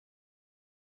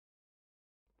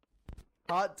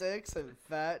Hot dicks and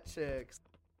fat chicks.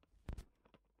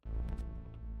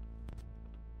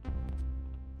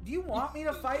 Do you want me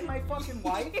to fight my fucking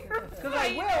wife? Because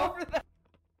I will.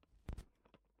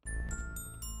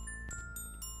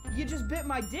 You just bit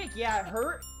my dick. Yeah, it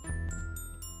hurt.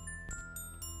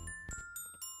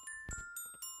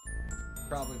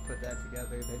 Probably put that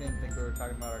together. They didn't think we were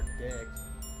talking about our dicks.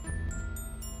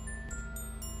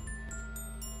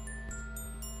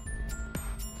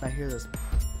 I hear this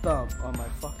thump on my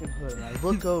fucking hood, and I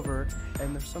look over,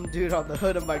 and there's some dude on the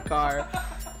hood of my car.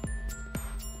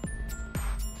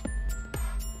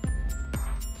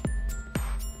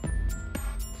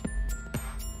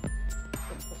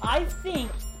 I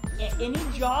think at any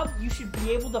job you should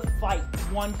be able to fight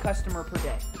one customer per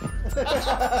day.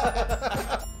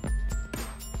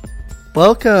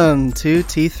 Welcome to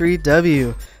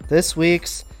T3W. This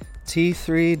week's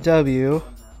T3W.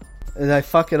 Did I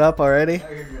fuck it up already? No,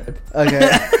 you're good. Okay.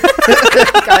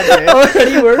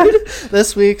 Already worried?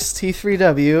 This week's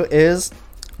T3W is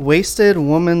Wasted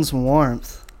Woman's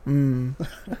Warmth. Mm.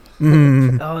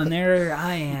 Oh, and there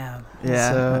I am.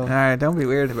 Yeah. So- All right. Don't be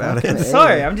weird about it.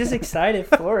 Sorry, I'm just excited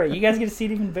for it. You guys get to see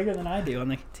it even bigger than I do on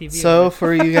the TV. So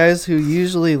for you guys who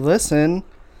usually listen,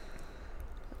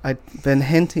 I've been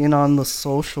hinting on the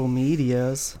social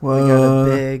medias. We got Whoa. a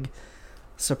big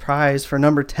surprise for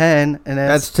number 10, and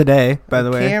That's it's today, by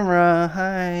the way. camera.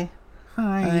 Hi.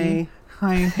 Hi.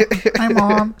 Hi. Hi,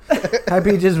 Mom. Hi,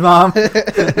 Peach's mom. Look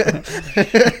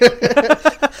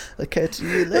at you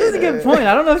later. That was a good point.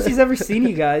 I don't know if she's ever seen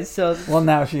you guys, so Well,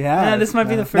 now she has. yeah, this might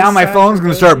be the first Now my time phone's for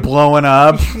going to both start of you. blowing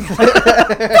up.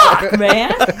 Fuck,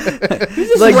 man. Who's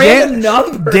this Like, random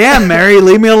number? Damn, Mary,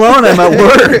 leave me alone. I'm at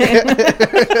work.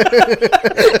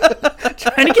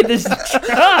 Trying to get this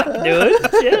truck,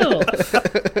 dude. Chill.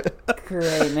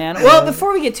 Great, man. Well,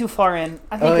 before we get too far in,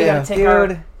 I think Oh, we yeah. gotta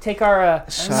Dude. take our.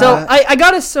 Shot. So I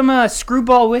got us some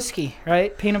Screwball whiskey,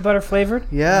 right? Peanut butter flavored.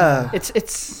 Yeah.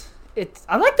 It's.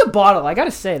 I like the bottle. I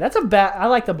gotta say that's a bad. I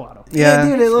like the bottle. Yeah.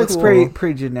 Dude, it looks Cool.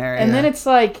 pretty generic. And then it's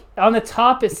like on the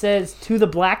top it says to the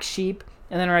black sheep,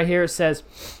 and then right here it says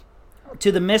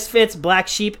to the misfits, black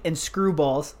sheep, and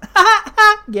screwballs.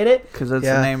 Get it? Because that's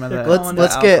Yeah. the name of They're the calling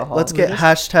Let's it get alcohol.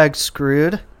 hashtag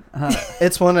screwed.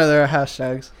 It's one of their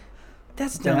hashtags.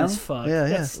 That's dumb Yeah. as fuck. Yeah,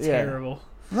 yeah. That's Yeah. terrible.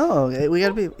 No, we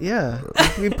gotta be we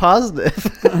gotta be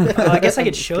positive. Oh, I guess I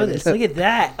could show this. Look at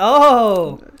that.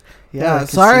 Oh, I Yeah, can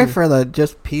sorry see. for the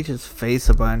just Peach's face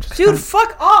a bunch. dude,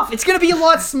 fuck off. It's gonna be a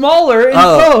lot smaller in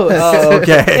Oh, post. oh,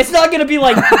 okay. It's not gonna be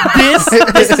like this.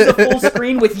 This is the full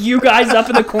screen with you guys up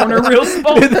in the corner, real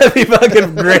small. Dude, that'd be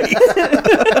fucking great.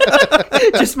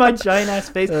 Just my giant ass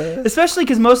face. Especially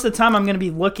because most of the time I'm gonna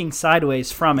be looking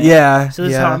sideways from it. Yeah. So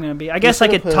this is Yeah. how I'm gonna be. I guess I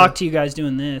could've could put talk to you guys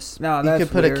doing this No, You that's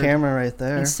could put weird. a camera right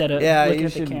there. instead of Yeah, looking you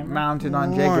at the should camera. mount it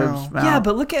on Wow. Jacob's mount. Yeah,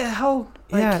 but look at how.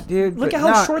 Like, yeah, dude. look but at how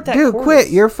no, short that dude, cord quit.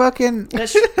 is. You're fucking. That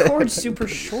cord's super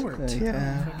short.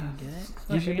 Yeah. Fucking get it?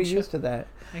 You Look, should be used to that.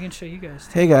 I can show you guys.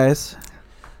 Hey guys.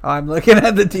 Oh, I'm looking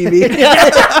at the TV.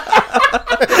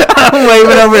 I'm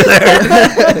waving over there.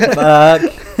 Fuck.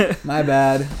 My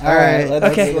bad. All right.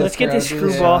 Okay, let's get this grab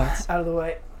these screwball shots. out of the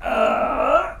way.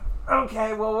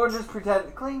 Okay, well, we'll just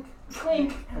pretend. Clink.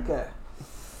 Clink. Okay.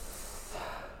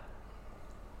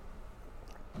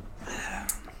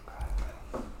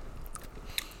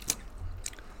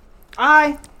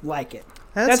 I like it.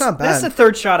 That's not bad. That's the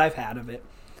third shot I've had of it.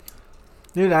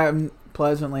 Dude, I'm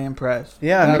pleasantly impressed.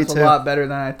 Yeah, me That's too. a lot better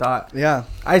than I thought. Yeah.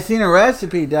 I seen a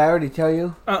recipe. Did I already tell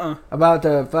you Uh-uh. about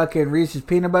the fucking Reese's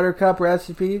peanut butter cup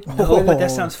recipe? No, but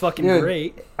that sounds fucking Dude.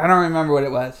 great. I don't remember what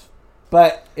it was,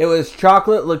 but it was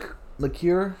chocolate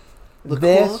liqueur,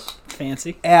 this,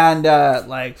 Fancy. and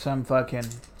like some fucking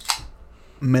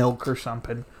milk or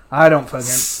something. I don't fucking.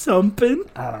 Something.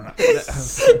 I don't know.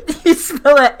 You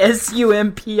spell that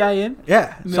S-U-M-P-I-N?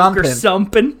 Yeah, Milk or something.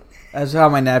 something. That's how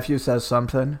my nephew says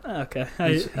something. Okay.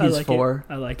 He's I like 4.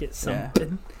 it. I like it. Yeah.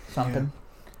 Something. Something.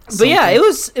 But yeah,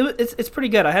 it's pretty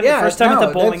good. I had it Yeah, the first time at no,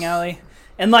 the bowling that's- alley.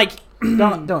 And like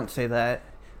Don't say that.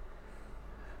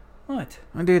 what?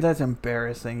 Oh, dude, that's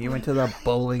embarrassing. You went to the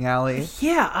bowling alley.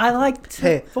 Yeah, I like to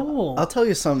Hey, bowl. I'll tell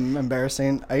you something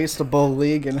embarrassing. I used to bowl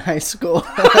league in high school.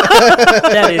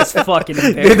 That is fucking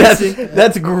Dude, embarrassing.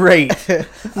 that's great.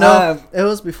 No, it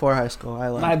was before high school. I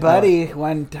liked My buddy,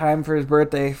 one time for his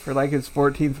birthday, for like his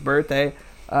 14th birthday,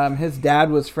 his dad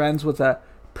was friends with a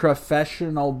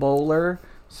professional bowler.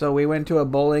 So we went to a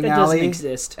bowling That doesn't alley,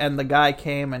 exist. and the guy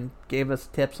came and gave us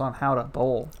tips on how to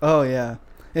bowl. Oh yeah.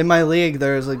 In my league,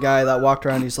 there's a guy that walked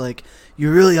around. He's like,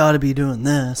 "You really ought to be doing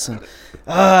this, and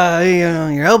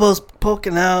your elbow's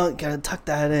poking out. Gotta tuck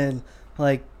that in."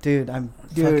 Like, dude, I'm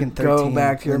fucking 13. Go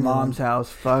back to your 21. mom's house.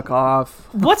 Fuck off.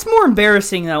 What's more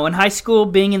embarrassing though, in high school,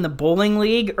 being in the bowling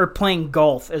league or playing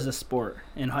golf as a sport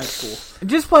in high school?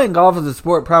 Just playing golf as a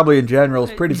sport, probably in general,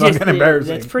 is pretty fucking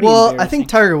embarrassing. That's pretty Well, embarrassing. I think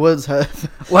Tiger Woods had.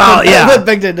 Well, yeah.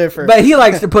 Beg to differ. But he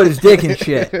likes to put his dick in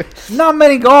shit. Not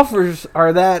many golfers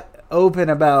are that open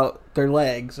about their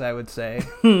legs, I would say.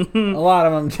 A lot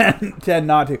of them tend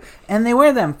not to. And they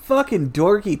wear them fucking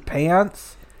dorky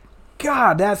pants.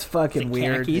 God, that's fucking The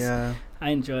weird. khakis. Yeah.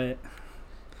 I enjoy it.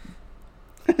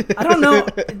 I don't know.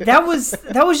 That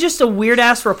was just a weird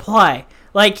ass reply.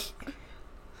 Like,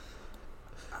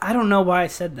 I don't know why I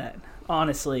said that.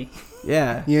 Honestly,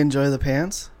 Yeah. You enjoy the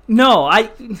pants? no.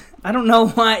 I don't know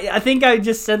why. I think I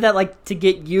just said that like to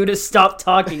get you to stop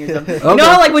talking or something. You know,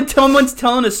 how, like when someone's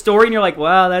telling a story and you're like,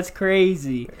 "Wow, that's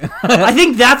crazy." I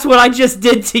think that's what I just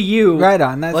did to you. Right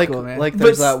on. That's Like, cool, man. like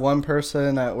there's But- that one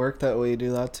person at work that we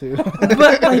do that to.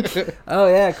 But like, Oh,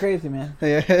 yeah. Crazy, man.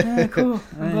 yeah. yeah, cool. Oh,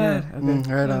 I'm yeah. glad.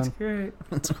 Okay. Right That's on. great.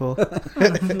 That's cool.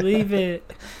 Leave it.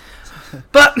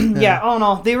 But yeah, all in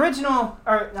all, the original,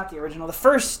 or not the original, the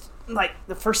first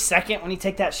second when you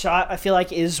take that shot, I feel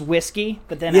like is whiskey.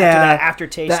 But then Yeah, after that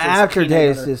aftertaste, The is peanut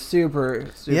aftertaste butter. is super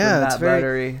Yeah, nut it's very-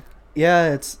 buttery.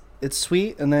 Yeah, it's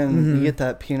sweet, and then Mhm. you get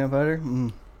that peanut butter.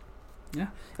 Mm. Yeah,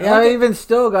 Yeah, like I it. even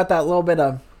still got that little bit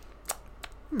of.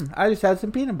 I just had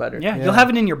some peanut butter. Yeah, Yeah. you'll have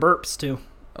it in your burps too.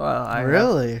 Well,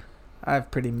 Really? I have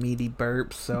pretty meaty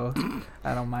burps, so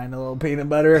I don't mind a little peanut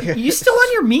butter. You still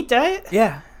on your meat diet?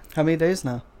 Yeah. How many days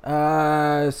now?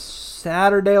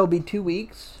 Saturday will be 2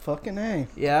 weeks. Fucking A.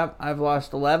 Yeah, I've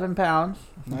lost 11 pounds,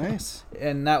 Nice.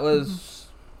 and that was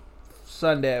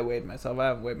Sunday. I weighed myself. I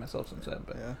haven't weighed myself since then,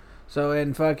 but Yeah. so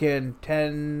in fucking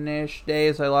 10-ish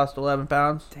days, I lost 11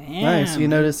 pounds. Damn. Nice. You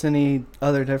notice any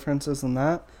other differences in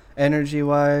that?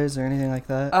 Energy-wise or anything like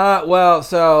that? Well,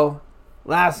 so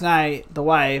last night the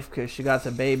wife, because she got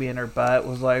the baby in her butt,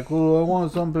 was like, "Oh, I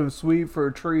want something sweet for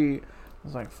a treat." I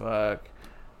was like, "Fuck."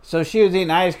 So she was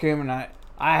eating ice cream, and I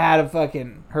had a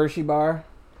fucking Hershey bar,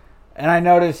 and I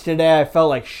noticed today I felt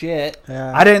like shit.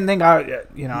 Yeah. I didn't think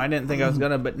I was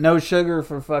gonna, but no sugar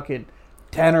for fucking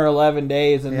 10 or 11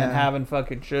 days, and then Yeah. having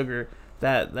fucking sugar,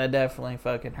 that definitely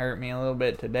fucking hurt me a little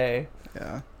bit today.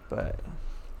 Yeah. But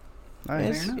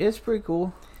Nice. it's pretty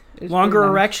cool. It's Longer pretty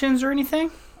nice. erections or anything?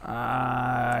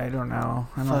 I don't know.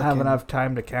 I don't have Fucking- enough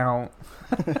time to count.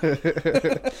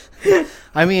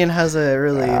 I mean, has it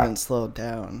really even slowed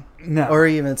down? No. Or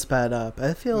even sped up?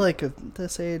 I feel like at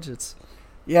this age, it's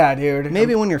Yeah, dude.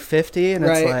 maybe when you're 50 and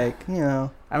it's Right. like, you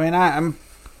know. I mean, I'm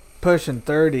pushing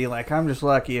 30. Like, I'm just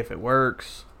lucky if it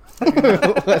works. Fuck,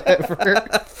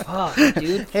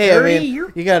 dude. Hey, 30, I mean,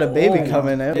 you're you got a baby old.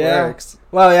 coming. It Yeah. works.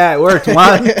 Well, yeah, it worked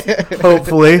once.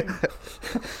 Hopefully.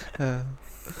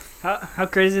 How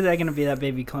crazy is that gonna be? That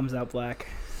baby comes out black.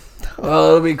 Well,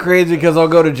 it'll be crazy because I'll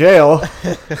go to jail.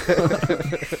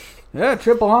 Yeah,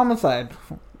 triple homicide.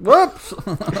 Whoops.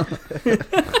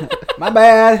 My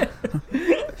bad.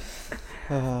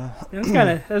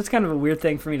 That's kind of a weird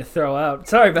thing for me to throw out.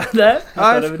 Sorry about that.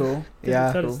 Oh, that's cool. Yeah.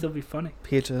 I thought it'd still be funny.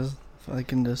 Peaches. If I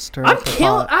can just stir I'm up the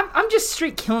killing. pot. I'm just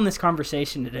straight killing this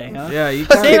conversation today, huh? Yeah, you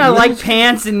Saying I kinda- like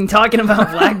pants and talking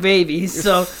about black babies.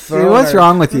 So Dude, what's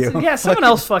wrong with you? yeah, someone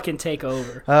else fucking take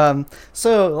over.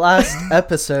 So last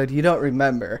episode, you don't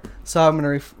remember. So I'm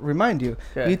going to remind you.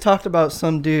 Okay. We talked about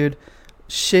some dude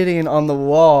shitting on the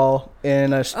wall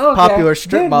in a Okay. popular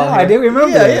strip Dude, mall. no, I here. do remember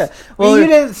Yeah, this. yeah. Well, Well, you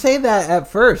didn't say that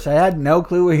at first. I had no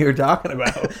clue what you were talking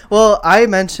about. well, I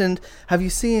mentioned, have you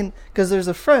seen, because there's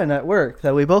a friend at work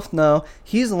that we both know.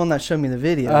 He's the one that showed me the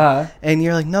video. And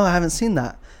you're like, no, I haven't seen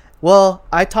that. Well,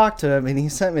 I talked to him and he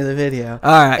sent me the video.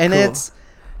 All right, and cool. it's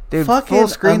Dude, fucking full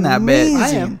screen that bitch. amazing. I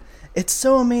am. It's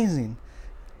so amazing.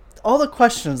 All the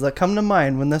questions that come to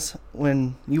mind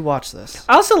when you watch this.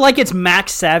 I also like it's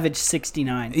Max Savage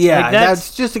 69. Yeah, Like,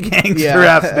 that's just a gangster Yeah.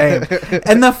 rap's name.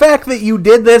 And the fact that you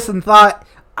did this and thought,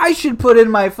 I should put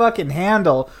in my fucking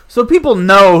handle so people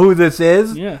know who this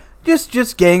is. yeah.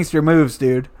 Just gangster moves,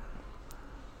 dude.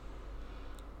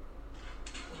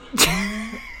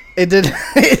 It did.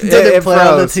 It didn't it play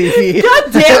on the froze. TV.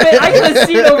 God damn it! I gotta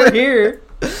see it over here.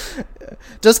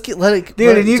 Just let it, Dude,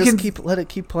 let and it you just can- let it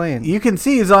keep playing. You can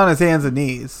see he's on his hands and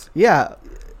knees. Yeah.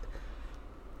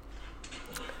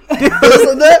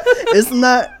 Isn't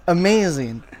that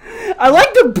amazing? I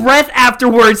like the breath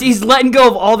afterwards. He's letting go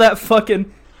of all that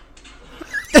fucking.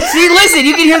 See, listen,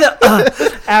 you can hear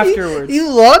the afterwards. He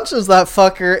launches that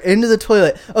fucker into the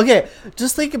toilet. Okay,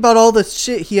 just think about all the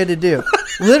shit he had to do.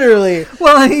 Literally,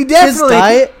 Well, he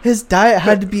definitely... his diet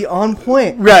had to be on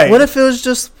point. Right. What if it was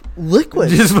just liquid.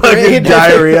 Just fucking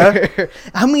diarrhea.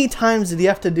 How many times did he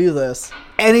have to do this?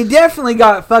 And he definitely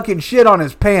got fucking shit on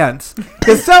his pants.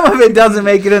 Because some of it doesn't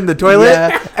make it in the toilet.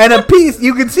 Yeah. And a piece,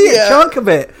 you can see a chunk of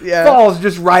it falls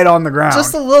just right on the ground.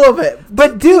 Just a little bit.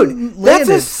 But dude, that's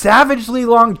a savagely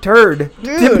long turd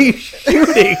to be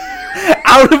shooting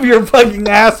out of your fucking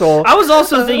asshole. I was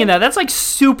also thinking that's like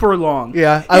super long.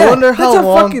 Yeah. I wonder how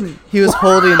long he was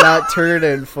holding that turd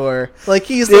in for. Like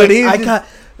he's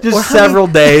just several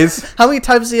days. How many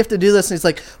times does he have to do this? And he's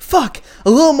like, fuck, a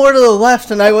little more to the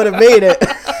left and I would have made it.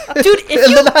 Dude,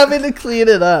 then having to clean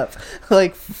it up.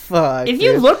 Like, fuck. If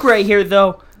you look right here,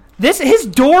 though, his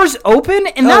door's open,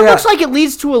 and that looks like it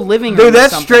leads to a living room. Dude,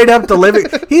 that's straight up the living.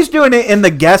 He's doing it in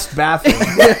the guest bathroom.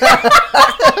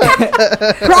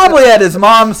 Probably at his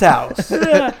mom's house.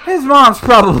 Yeah. His mom's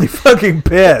probably fucking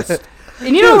pissed.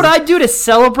 And you know what I'd do to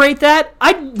celebrate that?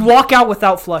 I'd walk out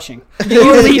without flushing.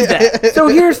 You leave that. So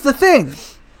here's the thing.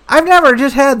 I've never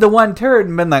just had the one turd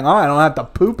and been like, oh, I don't have to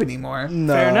poop anymore.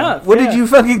 No. Fair enough. What, did you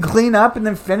fucking clean up and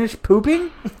then finish pooping?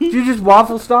 Did you just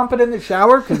waffle stomp it in the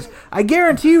shower? Because I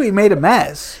guarantee you he made a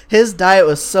mess. His diet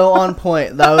was so on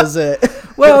point. That was it.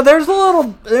 Well, there's a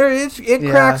little, it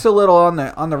cracks a little on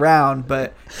the round,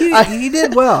 but he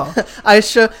did well.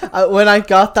 When I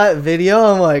got that video,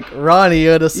 I'm like, Ronnie, you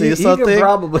had to see something? You can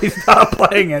probably stop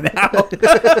playing it now. Dude,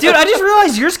 I just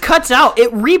realized yours cuts out.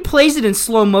 It replays it in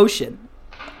slow motion.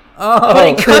 Oh. But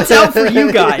it cuts out for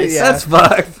you guys. Yeah. That's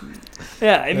fucked.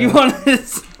 Yeah, if you want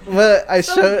to... But I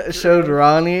showed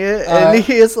Ronnie it, and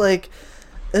he is like,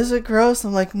 is it gross?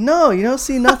 I'm like, no, you don't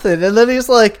see nothing. And then he's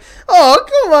like, oh,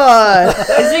 come on.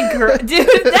 Is it gross?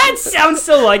 Dude, that sounds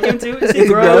so like him, too. Is it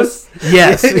gross?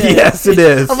 Yes. Yes, it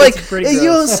is. I'm like, you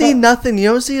don't see nothing. You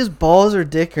don't see his balls or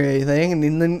dick or anything.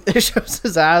 And then it shows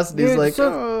his ass, and he's like,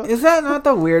 oh. Is that not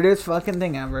the weirdest fucking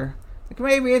thing ever? Like,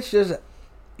 maybe it's just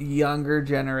younger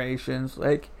generations.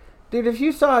 Like, dude, if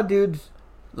you saw dudes,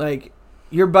 like,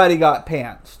 your buddy got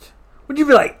pantsed, would you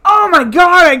be like, oh my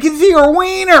god, I can see her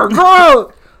wiener,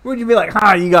 gross? Would you be like,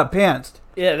 you got pantsed?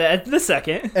 Yeah, that's the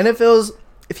second. And if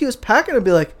he was packing, I'd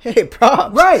be like, hey,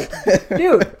 props. Right.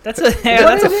 Dude. That's a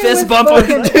fist bump on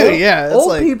the dude. Yeah.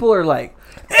 Old people are like,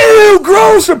 ew,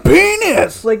 gross, a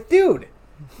penis. Like, dude,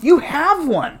 you have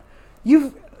one.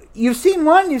 You've seen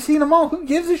one, you've seen them all. Who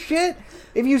gives a shit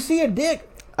if you see a dick?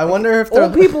 I wonder if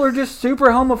old people are just super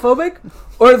homophobic,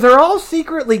 or they're all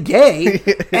secretly gay,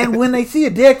 and when they see a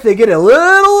dick, they get a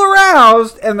little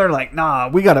aroused, and they're like, nah,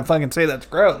 we gotta fucking say that's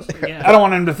gross. Yeah. I don't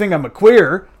want him to think I'm a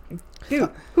queer.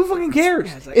 Dude, who fucking cares?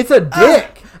 Yeah, it's a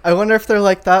dick. I wonder if they're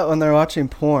like that when they're watching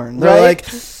porn. They're like...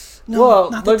 No,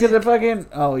 well, look at the fucking...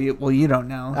 Oh, you don't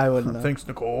know. I wouldn't know. Thanks,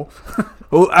 Nicole.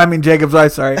 Oh, I mean, Jacob's eye,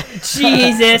 sorry.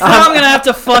 Jesus, now I'm going to have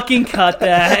to fucking cut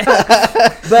that.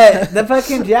 But the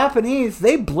fucking Japanese,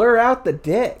 they blur out the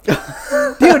dick.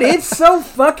 Dude, it's so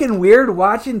fucking weird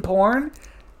watching porn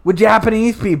with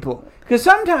Japanese people. Because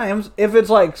sometimes, if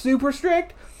it's, like, super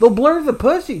strict, they'll blur the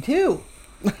pussy, too.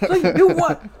 Like, dude,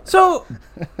 what? So,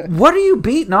 what are you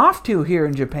beating off to here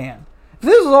in Japan? If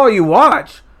this is all you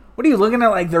watch... What are you looking at,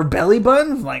 like, their belly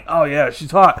buttons? Like, oh, yeah, she's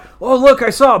hot. Oh, look, I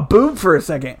saw a boob for a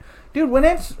second. Dude, when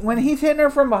he's hitting her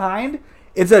from behind,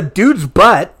 it's a dude's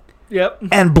butt. Yep.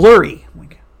 And blurry.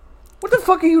 Like, what the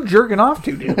fuck are you jerking off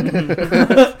to,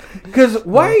 dude? Because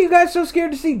why are you guys so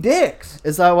scared to see dicks?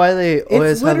 Is that why they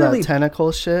always have that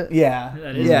tentacle shit?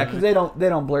 Yeah. Yeah, because they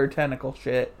don't blur tentacle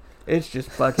shit. It's just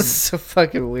fucking... It's so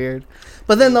fucking weird.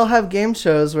 But then they'll have game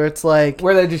shows where it's like...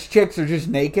 Where they just chicks are just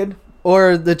naked?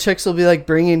 Or the chicks will be like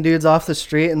bringing dudes off the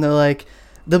street and they're like,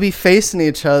 they'll be facing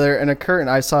each other in a curtain.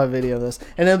 I saw a video of this.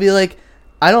 And it'll be like,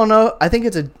 I don't know. I think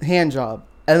it's a hand job.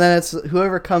 And then it's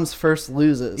whoever comes first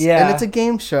loses. Yeah. And it's a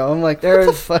game show. I'm like, what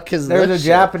the fuck is this? There's a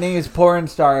Japanese porn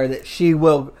star that she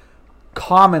will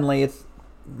commonly, it's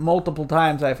multiple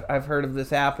times I've heard of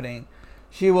this happening.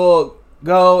 She will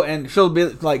go and she'll be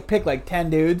like, pick like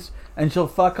 10 dudes and she'll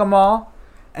fuck them all.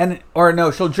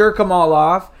 She'll jerk them all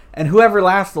off. And whoever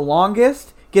lasts the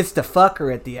longest gets to fuck her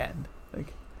at the end.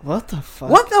 Like, what the fuck?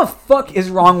 What the fuck is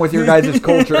wrong with your guys'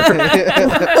 culture?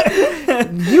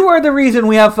 You are the reason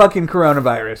we have fucking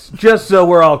coronavirus. Just so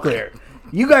we're all clear.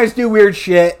 You guys do weird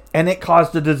shit, and it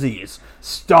caused a disease.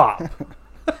 Stop.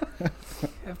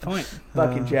 Good point.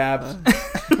 Fucking jabs.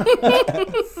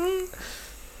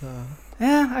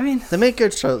 Yeah, I mean... They make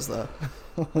good shows, though.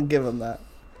 I'll give them that.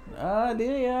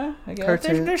 Yeah, I guess.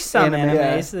 Cartoon, there's some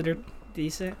animes that are...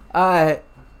 decent.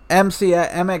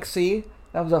 MXC,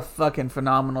 that was a fucking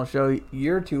phenomenal show.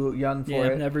 You're too young for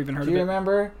it. I've never even heard of it. Do you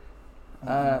remember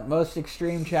Most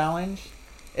Extreme Challenge?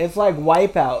 It's like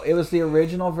Wipeout. It was the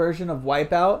original version of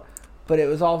Wipeout, but it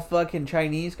was all fucking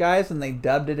Chinese guys and they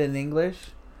dubbed it in English.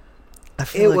 I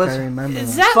feel It like was- I remember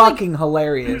Is that. that like? Fucking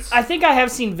hilarious. I think I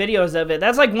have seen videos of it.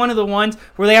 That's like one of the ones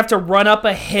where they have to run up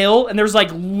a hill and there's like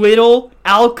little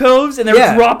alcoves and they're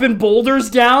Yeah. dropping boulders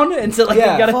down, and so like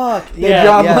Yeah. you gotta. Fuck. They Yeah.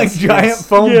 drop Yes, like giant yes.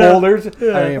 foam Yeah. boulders. I And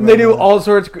they remember do that. all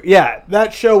sorts. Yeah,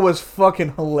 that show was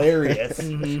fucking hilarious.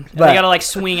 And But- they gotta like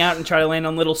swing out and try to land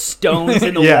on little stones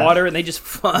in the Yeah. water, and they just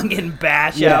fucking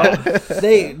bash Yeah, out.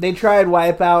 they tried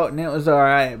Wipeout and it was all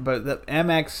right, but the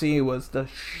MXC was the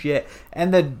shit.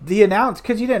 And the announce,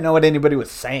 because you didn't know what anybody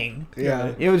was saying. Yeah.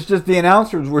 It was just the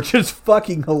announcers were just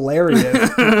fucking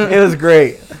hilarious. It was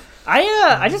great.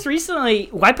 I just recently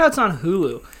Wipeout's on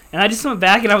Hulu, and I just went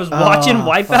back and I was watching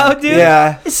Wipeout, fuck. dude.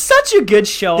 Yeah. It's such a good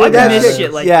show. Dude, I that miss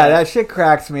shit like yeah, that. that shit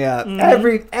cracks me up. Mhm.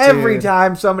 Every Dude.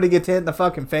 time somebody gets hit in the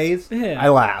fucking face, Yeah. I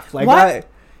laugh. Like What?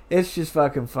 it's just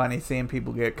fucking funny seeing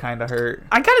people get kind of hurt.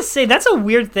 I gotta say that's a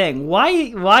weird thing.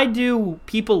 Why do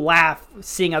people laugh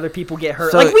seeing other people get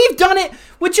hurt? So- Like we've done it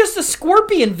with just the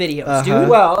Scorpion videos, Uh-huh. dude.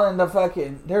 Well, and the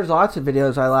fucking there's lots of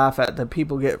videos I laugh at that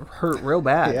people get hurt real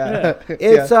bad. Yeah.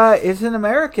 It's an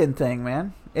American thing,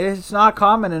 man. It's not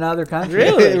common in other countries.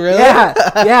 Really? Really?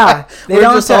 Yeah. They We're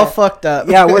don't just all fucked up.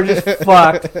 Yeah, we're just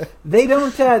fucked. They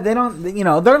don't, you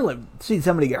know, they're like, see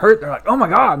somebody get hurt, they're like, oh my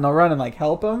God, and they'll run and like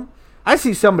help them. I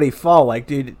see somebody fall, like,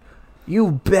 dude,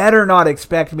 you better not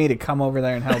expect me to come over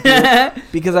there and help you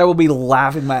because I will be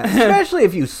laughing my especially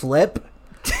if you slip.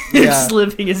 Yeah.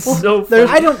 Slipping is so funny.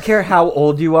 I don't care how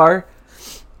old you are.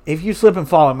 If you slip and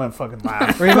fall, I'm gonna fucking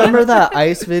laugh. Remember that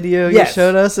ice video you Yes,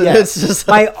 showed us? And yes. it's just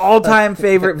My all-time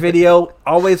favorite video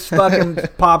always fucking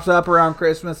pops up around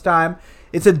Christmas time.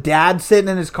 It's a dad sitting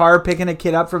in his car picking a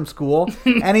kid up from school,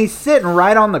 and he's sitting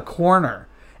right on the corner.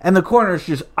 And the corner is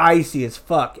just icy as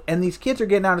fuck. And these kids are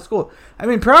getting out of school. I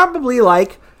mean, probably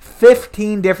like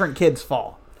 15 different kids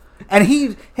fall. And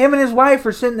him and his wife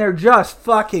are sitting there just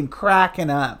fucking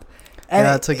cracking up. And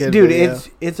Yeah, it's a good dude, video.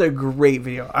 it's a great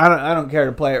video. I don't care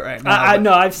to play it right now. I but-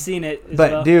 know I've seen it. As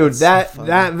but well. dude, so funny.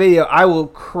 that video, I will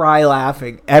cry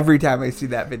laughing every time I see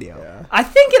that video. I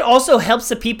think it also helps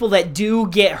the people that do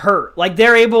get hurt. Like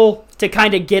they're able to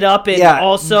kind of get up and Yeah.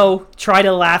 also try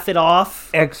to laugh it off.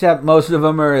 Except most of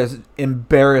them are as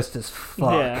embarrassed as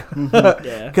fuck. Yeah.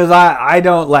 Yeah. Because I'm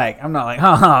not like,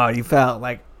 haha, you fell.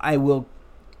 Like, I will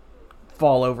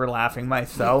fall over laughing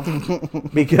myself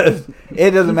because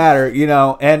it doesn't matter, you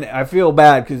know. And I feel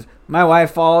bad because my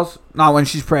wife falls, not when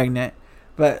she's pregnant,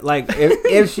 but like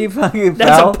if she fucking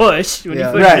That's fell. a push when Yeah.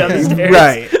 you push Right, down the stairs.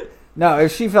 right. No,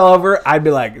 if she fell over, I'd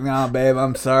be like, no, babe,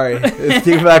 I'm sorry. It's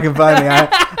too fucking funny.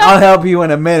 I'll help you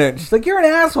in a minute. She's like, you're an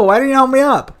asshole. Why didn't you help me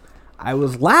up? I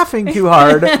was laughing too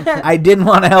hard. I didn't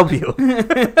want to help you.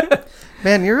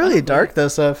 man, you're really dark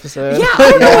this episode. Yeah,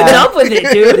 I don't know what's up with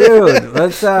it, dude. Dude,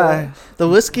 let's, The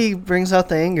whiskey brings out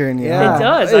the anger in you. yeah. It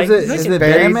does. Is I- it it's very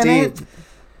damn in it? deep.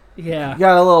 Yeah. You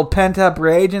got a little pent up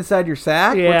rage inside your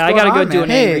sack? Yeah, What's I gotta going go on, do man? an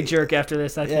Hey. angry jerk after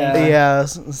this, I think. Yeah. Yeah,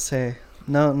 let's say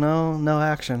no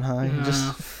action, huh? You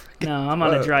just No, I'm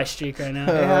on a dry streak right now.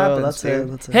 happens, that's dude. it.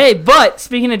 That's it. Hey, but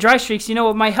speaking of dry streaks, you know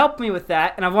what might help me with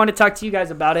that? And I wanted to talk to you guys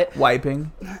about it.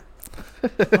 Wiping.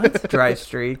 Dry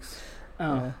streaks.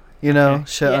 Oh. You know, Okay.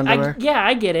 shit Yeah, underwear.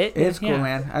 I get it. It's cool, Yeah.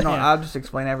 man. Yeah. I'll just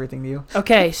explain everything to you.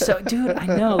 Okay, so dude, I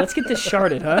know. Let's get this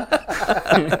sharded, huh?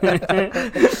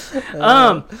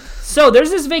 So there's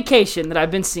this vacation that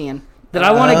I've been seeing that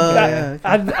I want to. Oh, yeah, okay.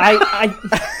 I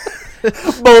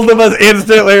Both of us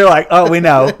instantly are like, oh, we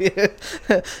know.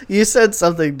 You said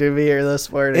something to me here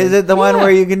this morning. Is it the one Yeah.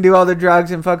 where you can do all the drugs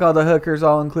and fuck all the hookers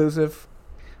all inclusive?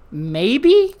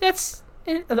 maybe that's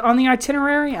on the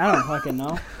itinerary. I don't fucking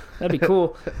know. That'd be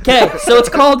cool. Okay, so it's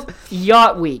called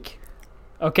Yacht Week.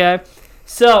 Okay,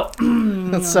 so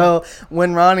So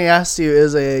when Ronnie asked you,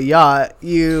 "Is a yacht?"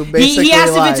 You basically he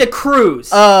asked lied. if it's a cruise.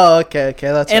 Oh, okay,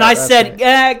 that's. And right, I that's said,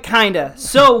 right. kinda.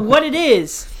 So what it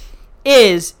is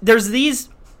there's these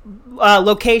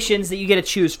locations that you get to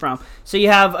choose from. So you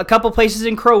have a couple places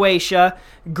in Croatia,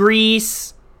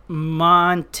 Greece,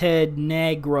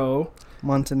 Montenegro.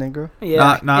 Montenegro.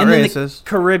 Yeah, Not and then the racist.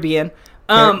 Caribbean.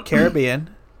 Caribbean.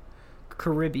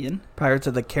 Caribbean. Pirates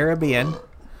of the Caribbean.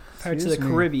 Pirates of the Excuse me.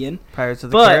 Caribbean. Pirates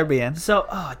of the But Caribbean. so,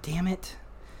 oh damn it.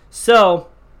 So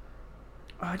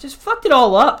I just fucked it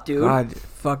all up, dude. God,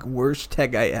 fucking worst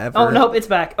tech guy ever. Oh nope, it's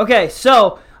back. Okay,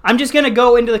 so I'm just gonna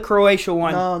go into the Croatia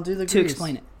one No, do the to Greece.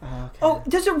 explain it. Oh, okay. Oh,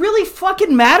 does it really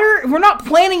fucking matter? We're not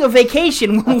planning a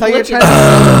vacation. I thought you were Look trying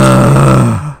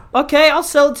at- to. Okay, I'll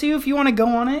sell it to you if you want to go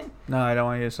on it. No, I don't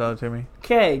want you to sell it to me.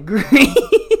 Okay,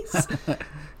 Greece.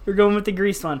 We're going with the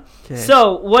Greece one. 'Kay.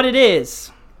 So what it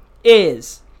is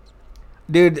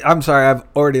Dude, I'm sorry. I've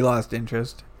already lost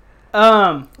interest.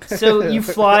 So you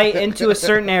fly into a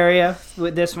certain area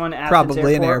with this one, Athens Probably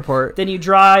Airport. an airport. Then you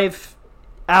drive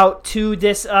out to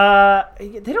this. They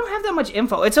don't have that much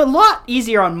info. It's a lot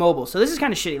easier on mobile, so this is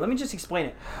kind of shitty. Let me just explain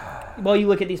it while you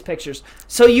look at these pictures.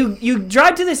 So you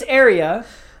drive to this area.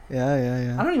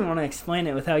 Yeah. I don't even want to explain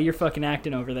it with how you're fucking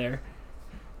acting over there.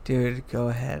 Dude, go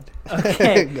ahead.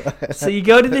 Okay. Go ahead. So you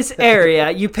go to this area,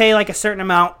 you pay like a certain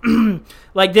amount.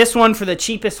 Like this one, for the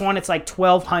cheapest one, it's like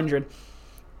 $1,200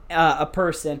 a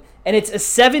person. And it's a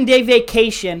 7-day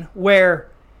vacation where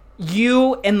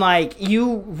you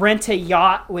rent a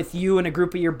yacht with you and a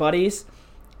group of your buddies.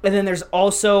 And then there's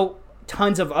also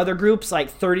tons of other groups, like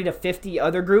 30 to 50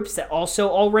 other groups that also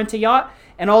all rent a yacht.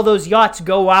 And all those yachts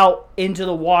go out into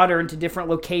the water into different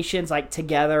locations, like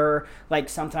together. Like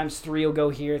sometimes 3 will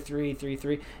go here, 3.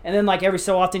 And then like every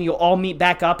so often you'll all meet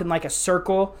back up in like a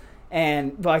circle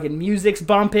and like music's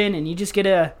bumping and you just get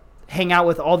to hang out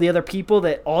with all the other people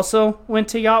that also went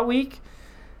to Yacht Week.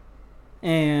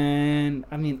 And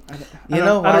I mean, I don't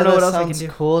know what else I can do.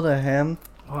 Cool to him.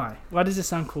 Why? Why does it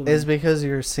sound cool? Is because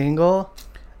you're single.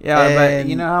 Yeah, but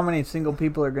you know how many single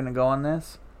people are going to go on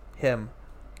this? Him.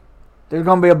 There's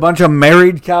going to be a bunch of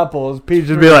married couples. People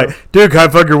just be like, dude, can I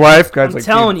fuck your wife? Guy's I'm like,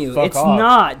 telling dude, you, fuck it's off.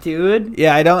 not, dude.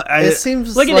 Yeah, It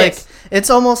seems Look at like this. it's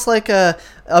almost like a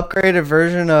upgraded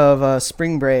version of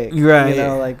Spring Break. Right. You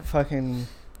know, like fucking.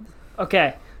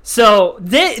 Okay, so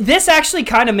this actually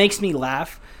kind of makes me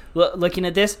laugh looking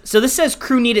at this. So this says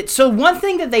crew needed. So one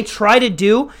thing that they try to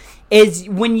do is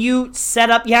when you set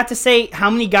up, you have to say how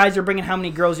many guys you're bringing, how many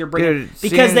girls you're bringing,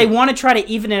 because they want to try to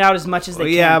even it out as much as they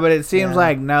can. Yeah, but it seems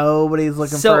like nobody's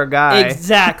looking for a guy.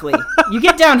 Exactly. You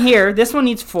get down here, this one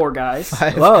needs 4 guys.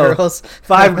 5 Whoa. girls.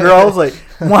 5 girls, like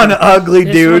one ugly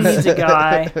This dude. one needs a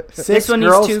guy. 6 This one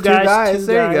girls, needs 2 2 guys. 2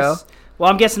 There guys. you go. Well,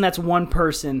 I'm guessing that's one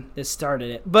person that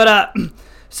started it. But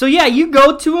so yeah, you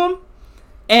go to them,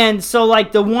 and so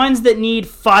like the ones that need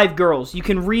 5 girls, you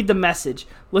can read the message.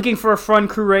 Looking for a fun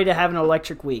crew ready to have an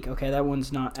electric week. Okay, that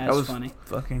one's not as That was funny.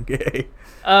 fucking gay.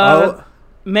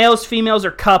 Males, females,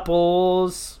 or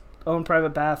couples. Own private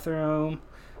bathroom.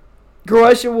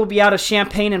 Croatia will be out of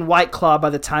champagne and White Claw by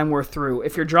the time we're through.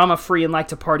 If you're drama free and like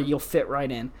to party, you'll fit right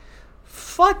in.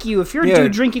 Fuck you. If you're a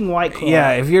dude drinking White Claw.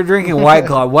 Yeah, if you're drinking White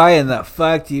Claw, why in the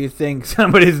fuck do you think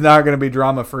somebody's not going to be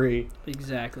drama free?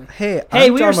 Exactly. Hey,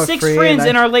 We are 6 friends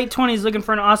in our late 20s looking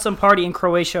for an awesome party in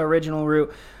Croatia, original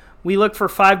route. We look for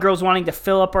 5 girls wanting to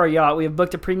fill up our yacht. We have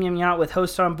booked a premium yacht with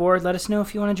hosts on board. Let us know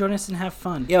if you want to join us and have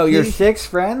fun. Yo, you're 6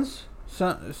 friends?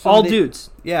 All dudes.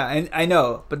 Yeah, and I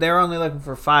know, but they're only looking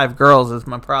for 5 girls is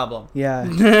my problem. Yeah.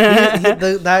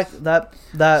 that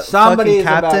Somebody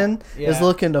fucking captain yeah. is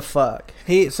looking to fuck.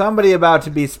 Somebody about to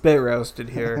be spit roasted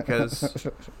here because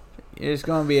it's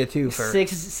going to be a twofer.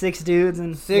 6 dudes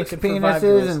and 6 looking for 5 penises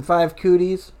girls. and 5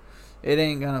 cooties. It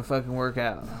ain't gonna fucking work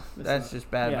out. That's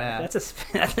just bad math. That's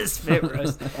a spit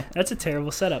roast. That's a terrible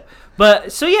setup.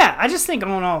 But so yeah, I just think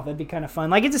all in all that'd be kind of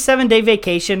fun. Like it's a 7-day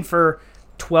vacation for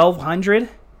 $1,200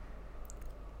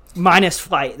 minus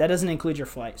flight. That doesn't include your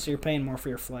flight, so you're paying more for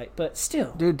your flight. But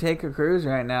still, Dude, take a cruise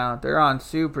right now. They're on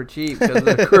super cheap because of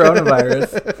the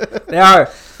coronavirus. They are.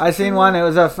 I seen one. It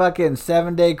was a fucking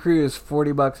 7-day cruise,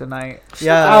 $40 a night.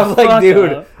 Yeah. I was like, Fuck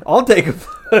dude, up. I'll take a.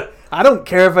 I don't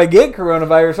care if I get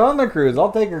coronavirus on the cruise.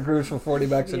 I'll take a cruise for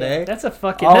 $40 a day. That's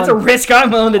a risk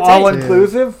I'm willing to take. All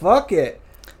inclusive. Fuck it.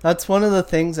 That's one of the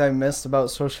things I missed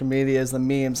about social media is the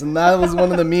memes, and that was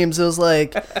one of the memes. It was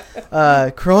like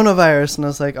coronavirus, and I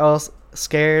was like all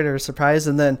scared or surprised,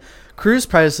 and then cruise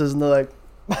prices, and they're like,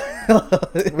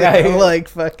 Right. like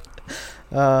fuck.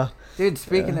 Dude,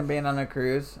 speaking of being on a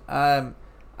cruise, I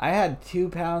had 2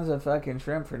 pounds of fucking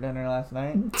shrimp for dinner last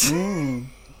night.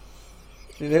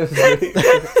 Dude, it was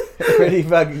pretty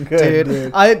fucking good,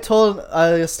 dude. I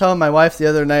was telling my wife the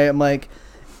other night, I'm like,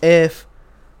 if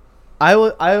I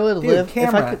would Dude, live camera.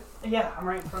 if I could, Yeah, I'm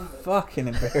right in front of it. Fucking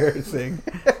embarrassing.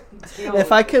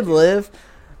 if I could live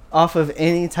off of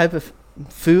any type of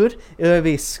food, it would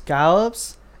be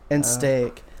scallops and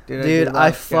steak. Dude,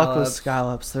 I fuck with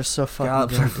scallops. They're so fucking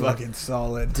Scallops good. are fucking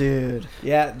solid. Dude.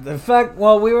 Yeah, the fact,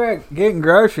 well, we were getting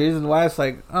groceries, and the wife's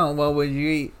like, oh, well, would you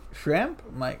eat shrimp?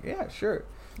 I'm like, yeah, sure.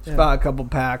 Just bought a couple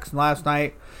packs. And last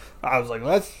night, I was like,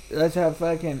 let's have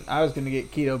fucking, I was going to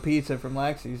get keto pizza from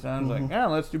Lexi, so I was like, yeah,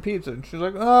 let's do pizza. And she's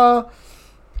like,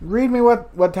 read me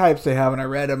what types they have. And I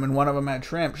read them, and one of them had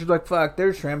shrimp. She's like, fuck,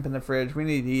 there's shrimp in the fridge. We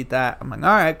need to eat that. I'm like, all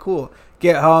right, cool.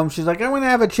 Get home. She's like, I want to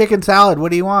have a chicken salad.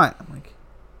 What do you want? I'm like,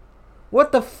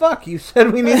 what the fuck? You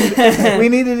said we needed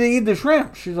to eat the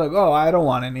shrimp. She's like, oh, I don't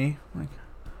want any. I'm like,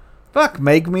 fuck,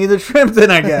 make me the shrimp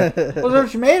then, I guess. Well, so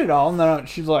she made it all, and then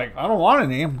she's like, I don't want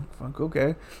any. I'm like, fuck,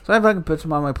 okay. So I fucking put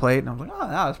some on my plate, and I was like, oh,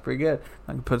 that's pretty good.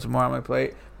 I can put some more on my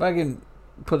plate. If I can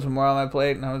put some more on my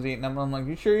plate, and I was eating them, I'm like,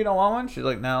 you sure you don't want one? She's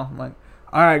like, no. I'm like,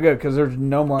 all right, good, because there's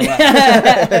no more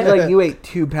left. She's like, you ate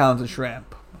 2 pounds of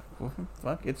shrimp. Well,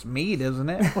 fuck, it's meat, isn't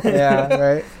it? Yeah,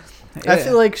 right. Yeah. I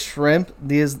feel like shrimp,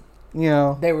 these, you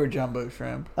know, They were jumbo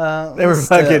shrimp. they were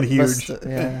fucking huge.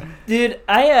 Yeah. Dude,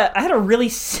 I had a really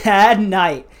sad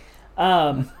night.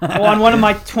 On one of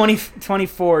my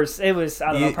 24s. It was,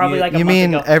 I don't know, probably like a You month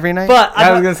mean ago. every night? But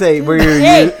I was going to say, were you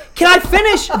hey, can I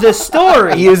finish the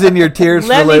story? using your tears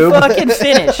Let for me lube? fucking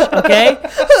finish, okay?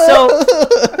 So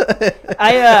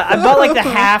I bought like the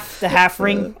half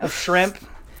ring of shrimp.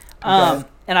 Okay.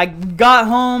 And I got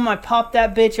home, I popped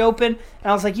that bitch open,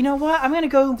 and I was like, you know what? I'm gonna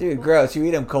go. Dude, gross. You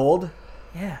eat them cold?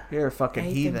 Yeah. You're a fucking I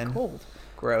ate them heathen. cold.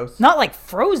 Gross. Not like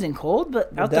frozen cold,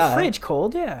 but out Duh. the fridge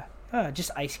cold. Yeah.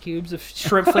 Just ice cubes of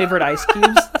shrimp flavored ice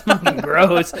cubes.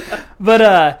 Gross.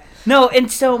 But no,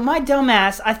 and so my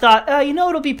dumbass, I thought, you know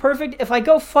it'll be perfect if I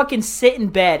go fucking sit in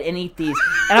bed and eat these.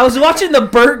 And I was watching the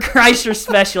Bert Kreischer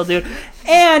special, dude.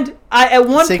 And at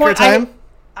one Secret point, Time?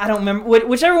 I don't remember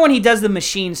whichever one he does the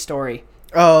machine story.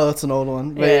 Oh, that's an old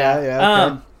one. But yeah.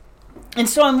 Okay. And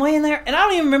so I'm laying there, and I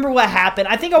don't even remember what happened.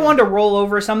 I think I wanted to roll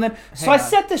over or something. So Hang I on.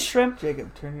 set the shrimp.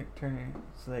 Jacob, turn your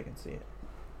so they can see it.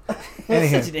 I'm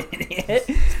such an idiot.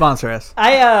 Sponsor us.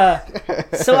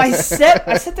 So I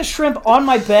set the shrimp on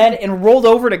my bed and rolled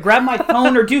over to grab my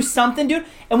phone or do something, dude.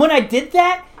 And when I did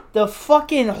that, the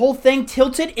fucking whole thing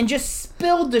tilted and just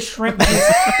spilled the shrimp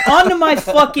juice onto my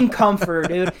fucking comforter,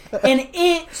 dude. And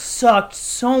it sucked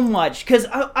so much because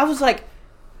I was like,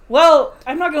 well,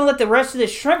 I'm not going to let the rest of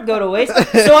this shrimp go to waste.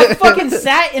 So I fucking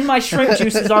sat in my shrimp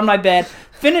juices on my bed,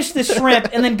 finished the shrimp,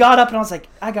 and then got up and I was like,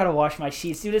 I got to wash my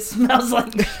sheets, dude. It smells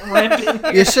like shrimp in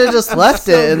here. You should have just left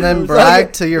it and then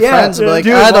brag to your Yeah, friends and be like,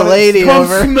 dude, I had a why- lady Come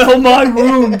over. smell my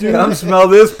room, dude. Come smell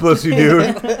this pussy,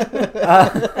 dude.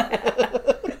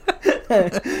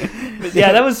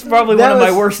 Yeah, that was probably That one of my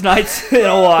was- worst nights in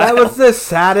a while. That was the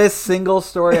saddest single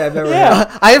story I've ever Yeah.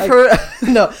 heard.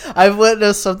 I've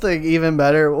witnessed something even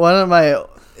better. One of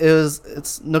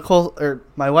it's Nicole or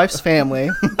my wife's family.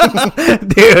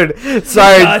 Dude,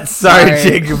 sorry, Nuts. sorry,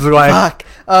 Jacob's wife.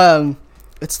 Fuck.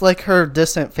 It's like her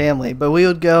distant family, but we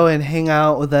would go and hang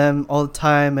out with them all the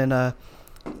time, and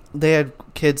they had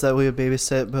kids that we would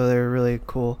babysit, but they were really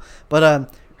cool. But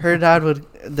her dad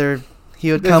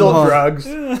he would These come old home. drugs.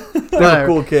 They were Whatever.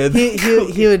 cool kids.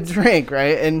 He would drink,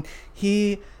 right? And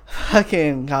he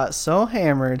fucking got so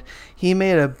hammered, he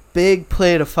made a big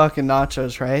plate of fucking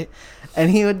nachos, right?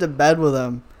 And he went to bed with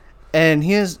them. And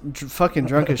he was fucking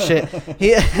drunk as shit.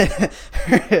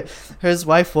 His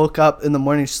wife woke up in the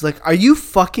morning. She's like, "Are you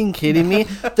fucking kidding me?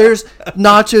 There's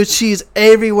nacho cheese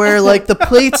everywhere. Like the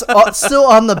plate's still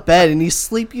on the bed, and he's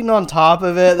sleeping on top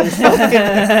of it.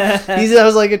 He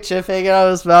has like a chip hanging out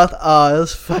of his mouth. Oh, it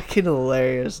was fucking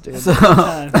hilarious, dude. So,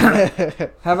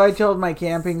 have I told my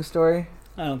camping story?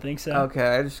 I don't think so.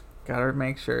 Okay, I just gotta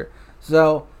make sure.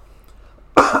 So,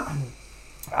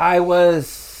 I was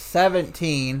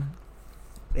 17,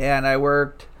 and I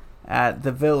worked at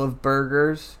the Ville of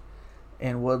Burgers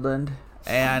in Woodland.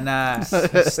 And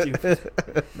Stupid.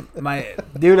 my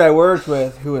dude I worked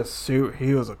with, who was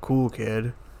he was a cool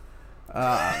kid.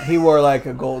 He wore like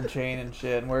a gold chain and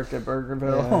shit, and worked at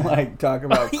Burgerville. Yeah. Like talk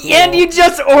about cool. And you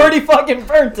just already fucking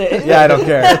burnt it. Yeah, I don't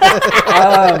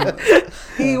care.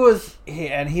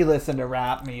 He listened to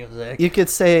rap music. You could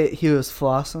say he was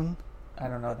flossing. I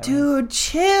don't know what that means. Dude,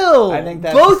 chill. I think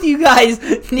that's- both you guys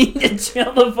need to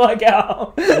chill the fuck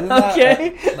out. Isn't that,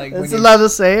 Okay? like when That's you- not the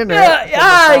saying, right?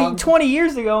 Yeah, song? 20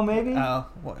 years ago, maybe. Oh,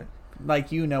 what?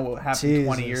 Like you know what happened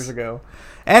 20 Jesus. years ago.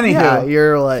 Anywho, Yeah,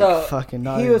 you're like so fucking.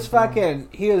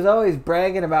 he was always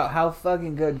bragging about how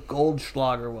fucking good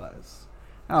Goldschlager was.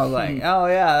 I was like, oh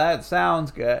yeah, that sounds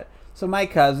good. So my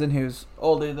cousin, who's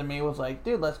older than me, was like,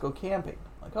 dude, let's go camping.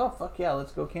 I'm like, oh fuck yeah,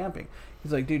 let's go camping.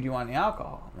 He's like, dude, you want any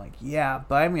alcohol? I'm like, yeah,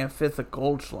 buy me a fifth of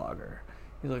Goldschlager.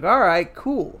 He's like, all right,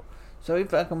 cool. So he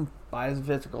fucking buys a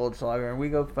fifth of Goldschlager, and we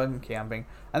go fucking camping.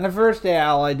 And the first day,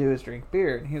 all I do is drink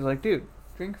beer. And he's like, dude,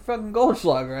 drink your fucking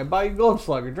Goldschlager. I buy you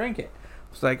Goldschlager, drink it.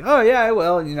 It's like, oh yeah, I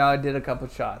will. And, I did a couple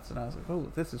shots, and I was like,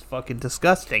 oh, this is fucking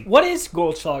disgusting. What is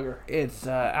Goldschlager? It's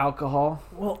alcohol.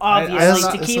 Well, I obviously,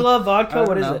 don't know. tequila, I vodka, don't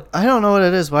what is know. it? I don't know what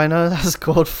it is, but I know it has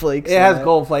gold flakes. It in has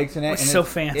gold flakes in it. It's and so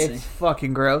fancy. It's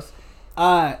fucking gross.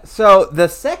 So the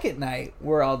second night,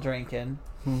 we're all drinking,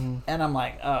 Mhm. and I'm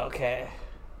like, oh, okay,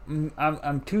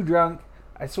 I'm too drunk.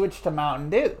 I switched to Mountain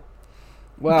Dew.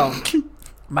 Well,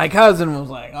 my cousin was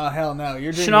like, oh hell no,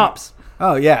 you're drinking. Schnapps.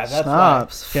 Oh yeah, that's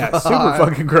Schnapps. why. Yeah, super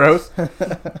fucking gross.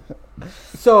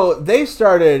 So they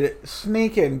started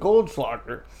sneaking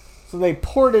Goldschlager. So they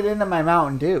poured it into my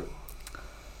Mountain Dew.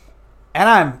 And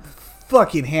I'm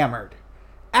fucking hammered.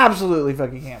 Absolutely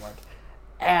fucking hammered.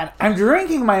 And I'm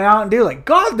drinking my Mountain Dew like,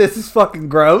 God, this is fucking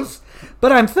gross.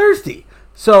 But I'm thirsty.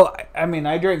 So, I mean,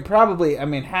 I drank probably,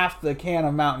 half the can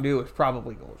of Mountain Dew was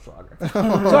probably Goldschlager.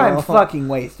 So I'm fucking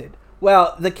wasted.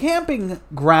 Well, the camping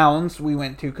grounds we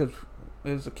went to, because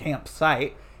it was a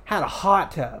campsite, had a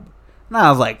hot tub. And I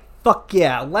was like, fuck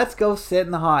yeah, let's go sit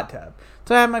in the hot tub.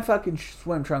 So I had my fucking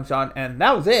swim trunks on, and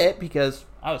that was it, because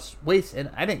I was wasted.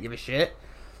 I didn't give a shit.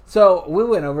 So we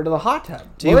went over to the hot tub.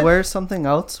 Do you wear something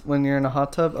else when you're in a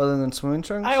hot tub other than swimming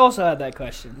trunks? I also had that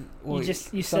question. Well, you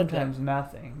said sometimes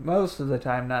nothing. Most of the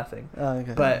time, nothing. Oh,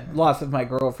 okay. But lots of my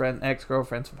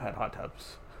ex-girlfriends have had hot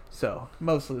tubs. So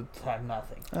most of the time,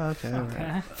 nothing. Oh, okay.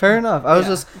 Okay. Fair enough. I was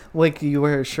just like, you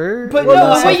wear a shirt? But Or no,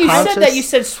 not the way you said that, self-conscious? you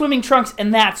said swimming trunks,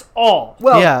 and that's all.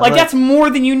 Well, Yeah. like but- that's more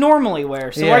than you normally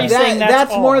wear. So why are you saying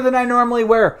that's all? more than I normally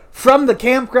wear from the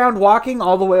campground walking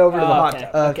all the way over to the hot okay.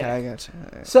 tub. Okay, I got you.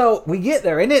 Alright. So we get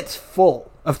there and it's full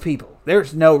of people.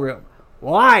 There's no room.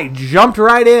 Well, I jumped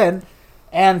right in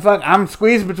and I'm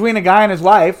squeezed between a guy and his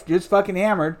wife, just fucking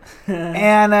hammered.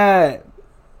 And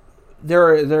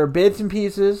there are bits and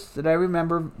pieces that I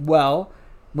remember well.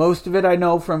 Most of it I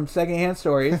know from secondhand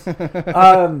stories.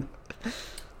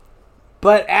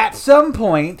 But at some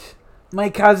point, my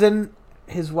cousin,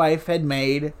 his wife, had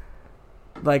made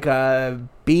like a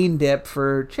bean dip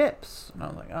for chips. And I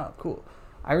was like, oh, cool.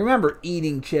 I remember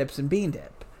eating chips and bean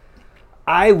dip.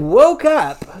 I woke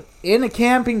up in a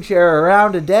camping chair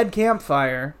around a dead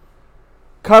campfire,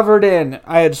 covered in,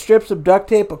 I had strips of duct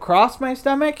tape across my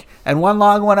stomach and one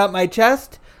long one up my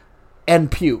chest,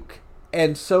 and puke.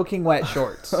 And soaking wet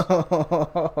shorts.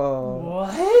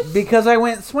 What? Because I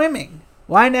went swimming.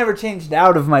 Well, I never changed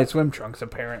out of my swim trunks,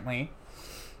 apparently.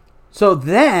 So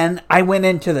then I went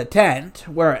into the tent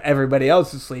where everybody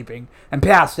else is sleeping and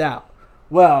passed out.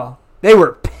 Well, they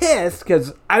were pissed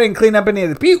because I didn't clean up any of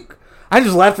the puke. I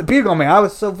just left the puke on me. I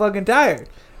was so fucking tired.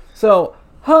 So,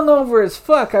 hungover as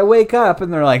fuck, I wake up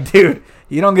and they're like, dude,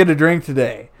 you don't get a drink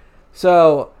today.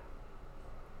 So,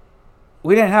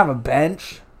 we didn't have a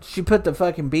bench. She put the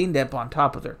fucking bean dip on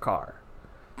top of their car.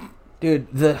 Dude,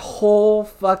 the whole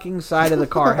fucking side of the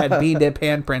car had bean dip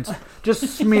handprints just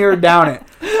smeared down it.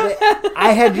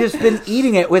 I had just been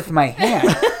eating it with my hand.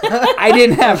 I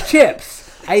didn't have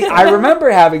chips. I remember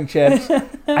having chips.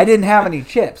 I didn't have any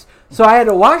chips. So I had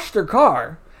to wash their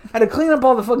car. I had to clean up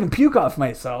all the fucking puke off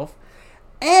myself.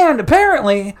 And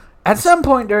apparently, at some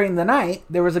point during the night,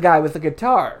 there was a guy with a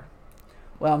guitar.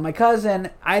 Well, my cousin,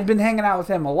 I'd been hanging out with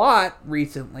him a lot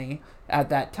recently at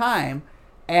that time,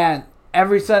 and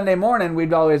every Sunday morning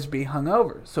we'd always be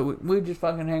hungover. So we'd just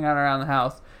fucking hang out around the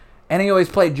house, and he always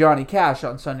played Johnny Cash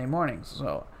on Sunday mornings.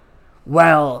 So,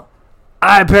 well,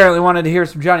 I apparently wanted to hear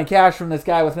some Johnny Cash from this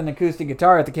guy with an acoustic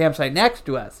guitar at the campsite next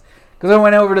to us. Because I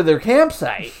went over to their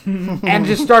campsite and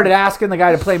just started asking the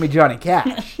guy to play me Johnny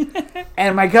Cash.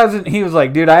 And my cousin, he was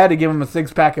like, dude, I had to give him a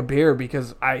 6-pack of beer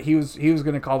because he was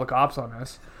going to call the cops on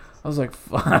us. I was like,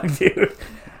 fuck, dude.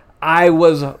 I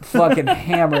was fucking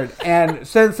hammered. And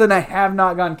since then, I have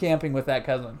not gone camping with that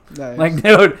cousin. Nice. Like,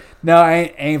 dude, no,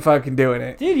 I ain't fucking doing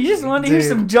it. Dude, you just wanted to hear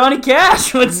some Johnny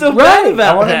Cash. What's so bad Right. I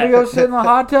about wanted that? to go sit in the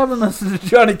hot tub and listen to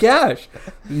Johnny Cash.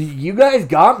 You guys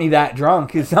got me that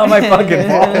drunk. It's not my fucking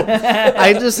fault.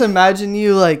 I just imagine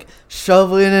you like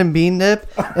shoveling in bean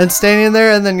dip and standing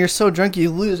there, and then you're so drunk you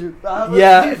lose your balance.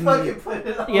 Yeah. You fucking put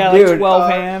it on. Yeah, Dude, like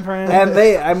 12 handprints.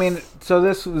 And so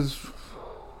this was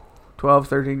 12,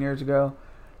 13 years ago.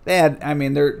 They had,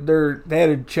 they had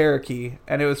a Cherokee,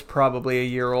 and it was probably a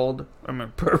year old.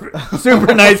 Perfect,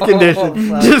 super nice condition,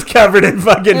 just covered in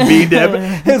fucking bean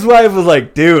dip. His wife was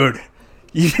like, "Dude,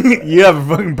 you have a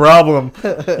fucking problem.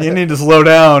 You need to slow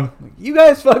down. You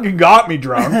guys fucking got me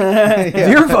drunk. It's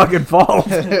your fucking fault."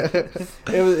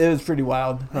 It was pretty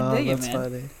wild. I dig it, That's man.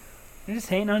 funny. You're just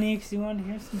hating on you because you wanted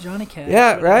to hear some Johnny Cash.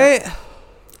 Yeah, right.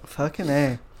 Fucking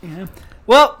A. Yeah.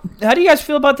 Well, how do you guys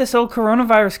feel about this old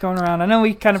coronavirus going around? I know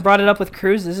we kind of brought it up with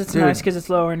cruises. It's Dude, nice because it's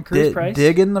lower in cruise price.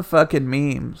 Dig in the fucking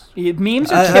memes.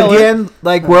 Memes are killer. Again,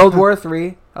 like World War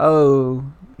III. Oh,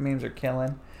 memes are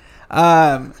killing.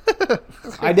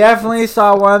 I definitely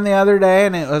saw one the other day,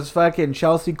 and it was fucking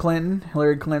Chelsea Clinton,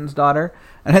 Hillary Clinton's daughter,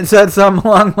 and it said something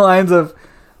along the lines of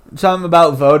something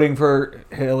about voting for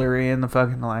Hillary in the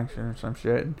fucking election or some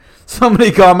shit.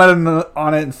 Somebody commented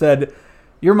on it and said,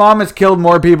 "Your mom has killed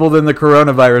more people than the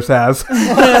coronavirus has."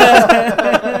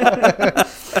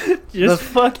 Just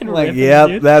fucking Like, ripping, yep,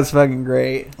 dude. that's fucking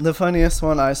great. The funniest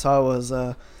one I saw was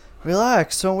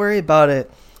relax, don't worry about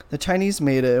it. The Chinese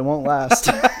made it. It won't last.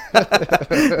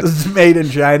 This is made in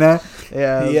China.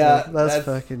 Yeah, Yeah, that's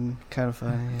fucking kind of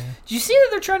funny. Yeah. Did you see that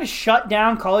they're trying to shut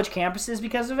down college campuses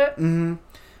because of it? Mm-hmm.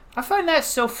 I find that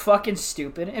so fucking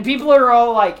stupid. And people are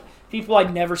all like, people I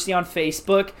never see on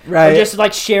Facebook Right. are just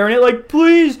like sharing it, like,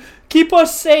 please keep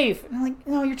us safe. And I'm like,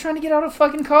 no, you're trying to get out of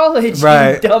fucking college,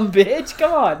 Right. you dumb bitch.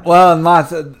 Come on. Well, and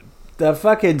lots of the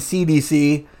fucking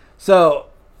CDC. So,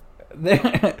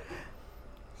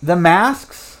 the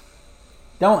masks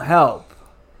don't help.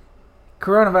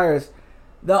 Coronavirus.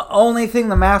 The only thing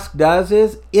the mask does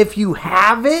is if you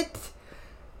have it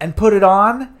and put it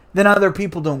on, then other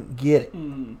people don't get it.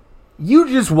 You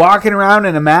just walking around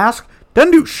in a mask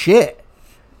doesn't do shit.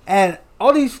 And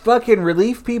all these fucking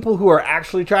relief people who are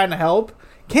actually trying to help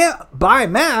can't buy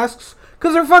masks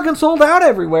because they're fucking sold out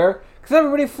everywhere because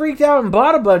everybody freaked out and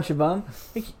bought a bunch of them.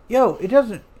 Like, yo, it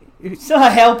doesn't... It's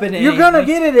not helping it. You're going to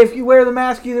get it if you wear the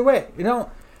mask either way. You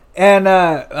know? And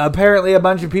apparently a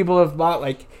bunch of people have bought,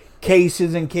 like,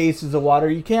 cases and cases of water.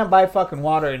 You can't buy fucking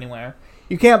water anywhere.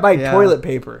 You can't buy toilet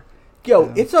paper.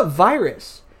 Yo, it's a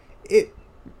virus.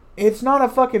 It's not a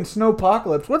fucking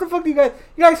snowpocalypse. What the fuck do you guys...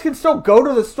 You guys can still go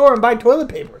to the store and buy toilet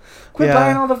paper. Quit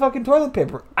buying all the fucking toilet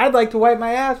paper. I'd like to wipe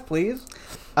my ass, please.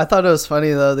 I thought it was funny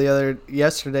though.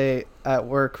 Yesterday at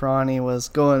work, Ronnie was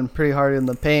going pretty hard in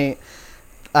the paint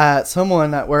at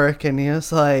someone at work, and he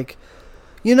was like,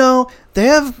 "You know, they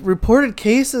have reported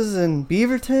cases in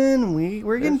Beaverton.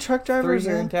 We're getting truck drivers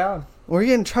 3 here in town. We're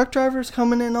getting truck drivers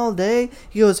coming in all day."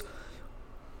 He goes,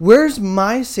 "Where's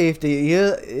my safety?" He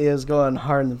is going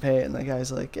hard in the paint, and the guy's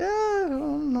like, "Yeah, I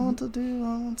don't know what to do. I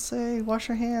don't say, wash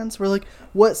your hands." We're like,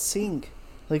 "What sink?"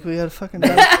 Like, we got to fucking...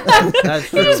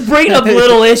 That's You true. just bring up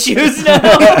little issues now.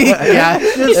 Yeah,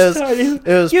 it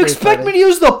was You pretty expect funny. me to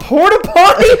use the porta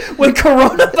potty when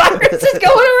coronavirus is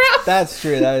going around? That's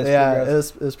true. That is Yeah, true. it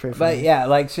was pretty funny. But yeah,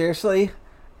 like seriously,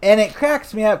 and it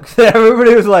cracks me up because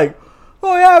everybody was like,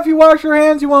 "Oh yeah, if you wash your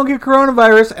hands, you won't get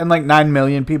coronavirus," and like 9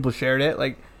 million people shared it.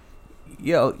 Like,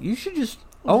 yo, you should just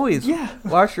always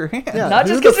wash your hands. Yeah. Not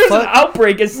Who just the because there's an fuck-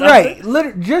 outbreak and stuff.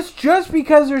 Right. Just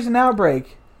because there's an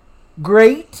outbreak,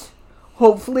 great.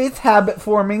 Hopefully it's habit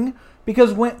forming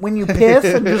because when you piss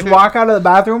and just walk out of the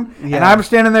bathroom and I'm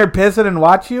standing there pissing and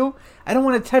watch you, I don't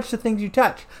want to touch the things you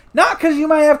touch. Not because you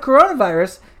might have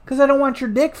coronavirus, because I don't want your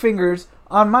dick fingers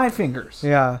on my fingers.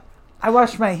 Yeah. I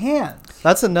wash my hands.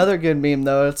 That's another good meme,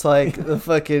 though. It's like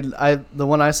the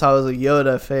one I saw was a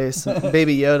Yoda face,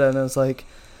 baby Yoda, and it was like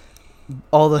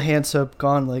all the hand soap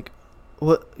gone. Like,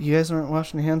 what? You guys weren't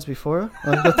washing your hands before?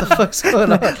 Like, what the fuck's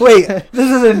going on? Wait, this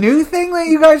is a new thing that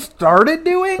you guys started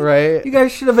doing? Right? You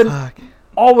guys should have been Fuck.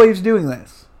 always doing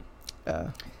this.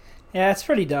 Yeah. Yeah, it's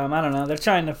pretty dumb. I don't know. They're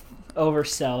trying to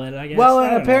oversell it, I guess. Well, I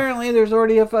and don't know. apparently there's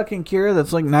already a fucking cure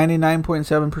that's like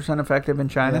 99.7% effective in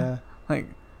China. Like,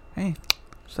 hey,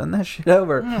 send that shit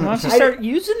over. Why don't you start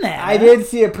using that? I did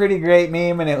see a pretty great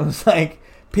meme, and it was like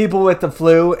people with the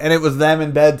flu, and it was them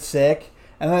in bed sick.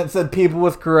 And then it said people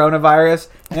with coronavirus.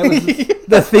 And it was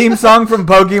the theme song from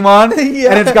Pokemon.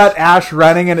 And it's got Ash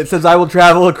running, and it says, "I will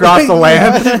travel across the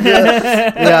land."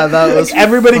 Yeah, that was.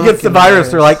 Everybody gets the fucking virus.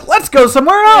 They're hilarious. like, let's go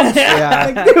somewhere else.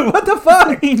 Yeah. Like, dude, what the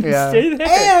fuck? Yeah. Stay there.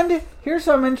 And here's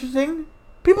something interesting.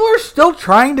 People are still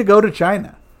trying to go to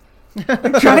China.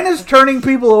 Like, China's turning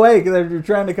people away because they're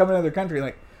trying to come into their country.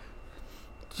 Like,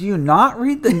 do you not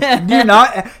read the... Do you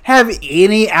not have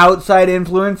any outside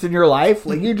influence in your life?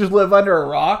 Like, you just live under a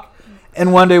rock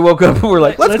and one day woke up and were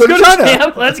like, let's go to China.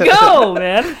 camp. Let's go,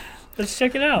 man. Let's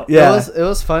check it out. Yeah. It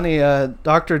was funny.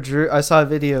 Dr. Drew, I saw a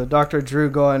video. Dr. Drew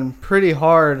going pretty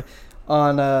hard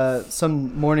on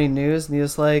some morning news, and he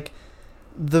was like,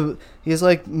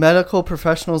 medical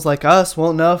professionals like us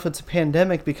won't know if it's a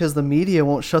pandemic because the media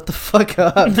won't shut the fuck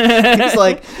up. He's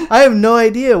like, I have no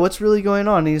idea what's really going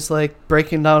on. He's like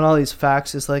breaking down all these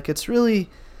facts. He's like, it's really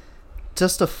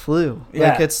just a flu.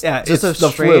 Yeah, Like it's yeah, just it's a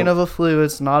the strain flu. of a flu.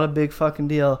 It's not a big fucking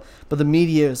deal. But the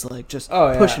media is like just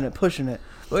Oh, yeah. pushing it.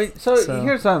 Wait, so So-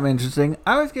 here's something interesting.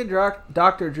 I always get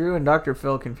Dr. Drew and Dr.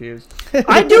 Phil confused.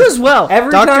 I do as well.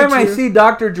 Every Dr. time I Drew- see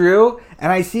Dr. Drew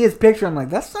and I see his picture, I'm like,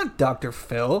 that's not Dr.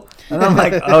 Phil. And I'm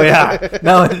like, oh yeah,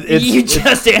 no, it's You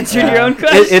just answered your own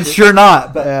question. it's sure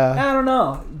not. But Yeah. I don't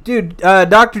know, dude.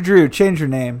 Dr. Drew, change your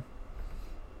name.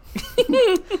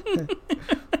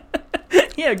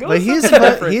 Yeah, go But with something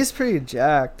different. he's pretty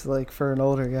jacked, like for an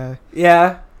older guy.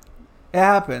 Yeah, it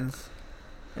happens.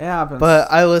 It happens.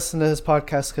 But I listen to his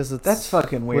podcast because it's That's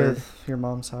fucking weird. with your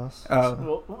mom's house.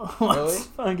 Oh, What's Really?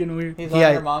 fucking weird? he's Yeah.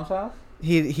 on your mom's house.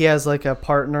 he has like a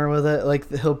partner with it. Like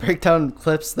he'll break down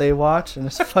clips they watch, and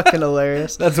it's fucking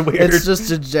hilarious. That's weird. It's just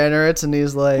degenerates, and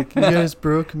he's like, "You guys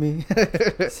broke me."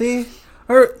 See,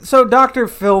 so Dr.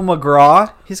 Phil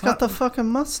McGraw. He's got the fucking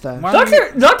mustache.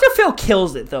 Dr. Phil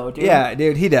kills it though, dude. Yeah,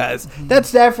 dude, he does.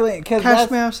 That's definitely Cash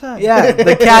me outside. Yeah,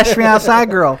 the Cash Me Outside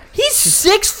girl. He's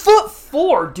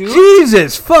 6'4", dude.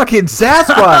 Jesus fucking Sasquatch.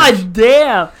 God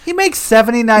damn. He makes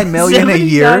 $79 million a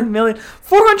year. 79 million.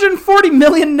 440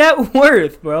 million net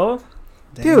worth, bro.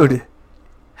 Damn. Dude.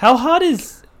 How hot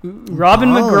is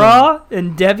Robin Ballin'. McGraw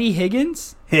and Debbie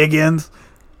Higgins? Higgins.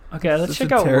 Okay, let's This check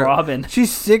is out terrible. Robin.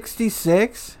 She's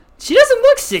 66. She doesn't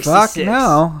look 66. Fuck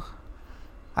no.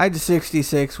 I'd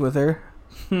 66 with her.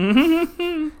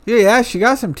 Yeah, she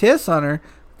got some tits on her.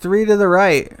 3 to the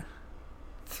right.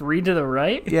 3 to the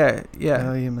right? Yeah.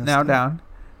 Oh, you missed Now it. down.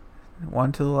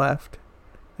 1 to the left.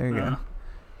 There you go.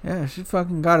 Yeah, she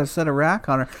fucking got a set of rack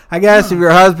on her. I guess if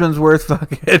your husband's worth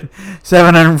fucking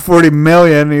 $740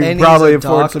 million, you And probably he's a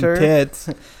afford some doctor. tits.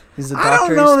 He's a I don't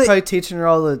doctor. know He's that- probably teaching her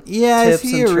all the Yeah, tips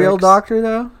is he and a real tricks. doctor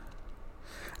though?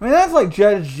 I mean, that's like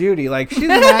Judge Judy. Like she's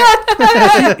an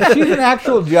she's an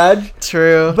actual judge,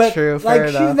 True, but true, like fair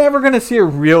she's enough. never gonna see a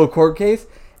real court case,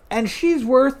 and she's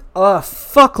worth a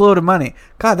fuckload of money.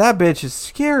 God, that bitch is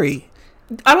scary.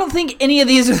 I don't think any of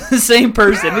these are the same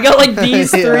person. We got like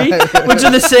these Yeah. three, which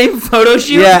are the same photo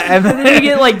shoot. Yeah, and and then we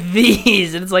get like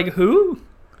these, and it's like, who?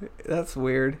 That's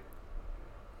weird.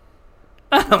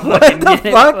 I don't What fucking the get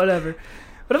it. fuck? Whatever.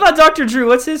 What about Dr. Drew?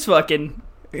 What's his fucking...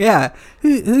 Yeah, who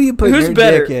you put Who's your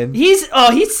better? dick in? He's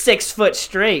 6 foot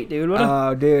straight, dude. What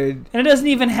Oh, dude. and it doesn't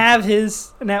even have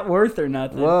his net worth or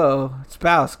nothing. Whoa,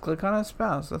 spouse. Click on a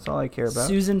spouse. That's all I care about.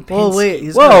 Susan Pinsky. Oh wait,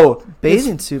 he's Whoa, got a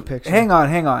bathing suit picture. Hang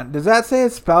on. Does that say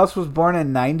his spouse was born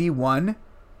in 91?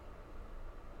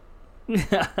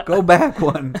 Go back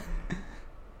one.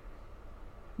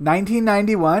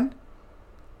 1991?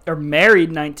 Or married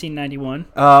 1991.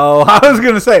 Oh, I was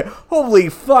going to say, holy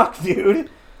fuck, dude.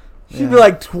 She'd be Yeah.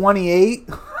 like 28,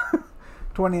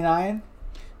 29.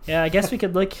 Yeah, I guess we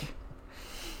could look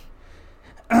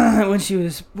when she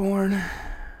was born.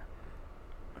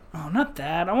 Oh, not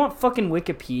that. I want fucking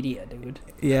Wikipedia, dude.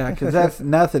 Yeah, because that's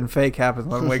nothing fake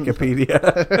happens on Wikipedia.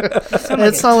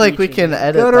 It's not like we can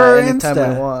edit Go to her that anytime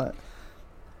Insta. we want.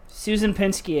 Susan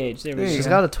Pinsky age. There we There go. you She's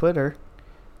go. got a Twitter.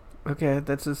 Okay,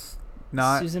 that's just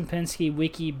not. Susan Pinsky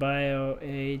wiki bio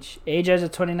age. Age as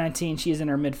of 2019. She is in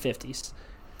her mid 50s.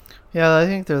 Yeah, I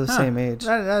think they're the Huh. same age.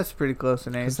 That's pretty close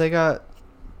in age. Because they got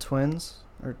twins,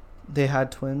 or they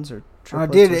had twins, or Oh,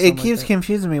 triplets. dude, or it something keeps like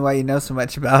confusing me why you know so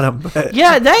much about them. But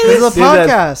Yeah, that that. is. This is a Dude,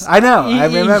 that's- podcast. I know, I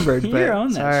remembered. You're But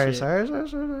on that Sorry, shit.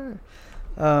 sorry.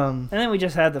 And then we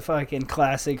just had the fucking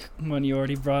classic one you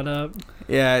already brought up.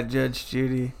 yeah, Judge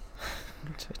Judy.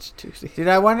 Judge Judy. Dude,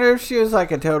 I wonder if she was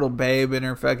like a total babe in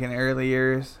her fucking early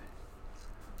years.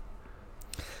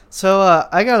 So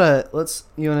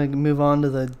you want to move on to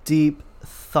the deep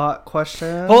thought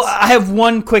questions? Well, I have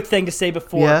one quick thing to say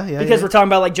before. Yeah, because yeah. we're talking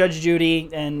about like Judge Judy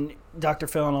and Dr.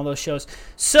 Phil and all those shows.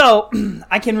 So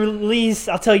I can release,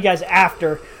 I'll tell you guys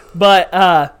after,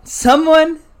 but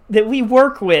someone that we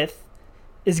work with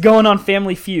is going on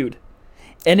Family Feud.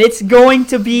 And it's going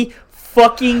to be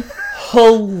fucking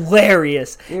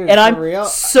hilarious. Dude, And for I'm real?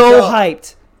 so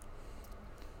hyped.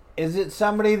 Is it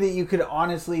somebody that you could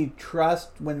honestly trust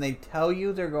when they tell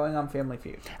you they're going on Family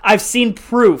Feud? I've seen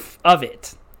proof of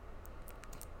it.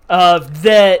 Of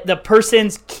the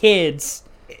person's kids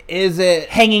Is it?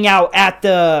 hanging out at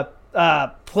the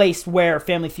place where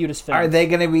Family Feud is filmed. Are they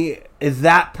going to be? Is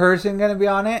that person going to be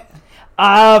on it?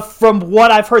 From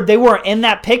what I've heard, they weren't in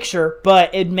that picture,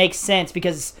 but it makes sense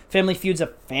because Family Feud's a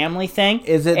family thing.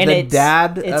 Is it and the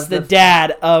dad It's of the the-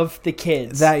 dad of the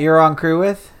kids. That you're on crew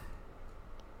with?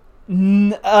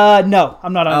 No,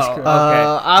 I'm not on his Oh, crew. okay.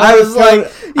 I was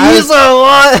like, I you was- said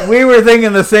what? We were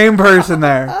thinking the same person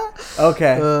there.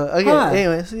 Okay. Okay. Huh.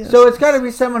 Anyways, yes. So it's got to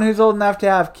be someone who's old enough to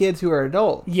have kids who are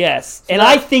adults. Yes, and that-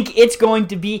 I think it's going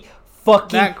to be fucking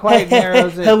That quite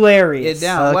narrows it hilarious.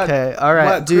 down. okay. All right,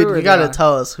 what crew dude. are You they got to on?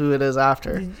 tell us who it is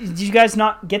after. Did you guys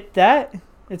not get that?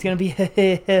 It's going to be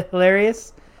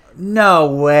hilarious.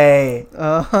 No way.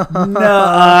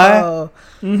 No.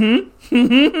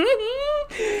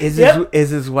 Is Yep.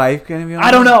 his wife going to be on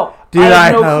I don't it? know. Dude, I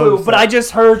have I no hope clue, so. but I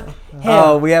just heard him.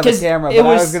 Oh, we have a 'Cause camera. it But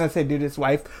I was going to say, dude, his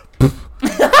wife.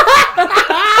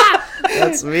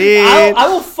 That's me. I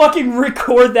will fucking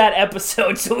record that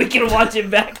episode so we can watch it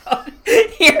back on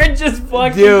here and just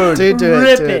fucking Dude. Dude, do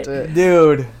rip it. Do it. it.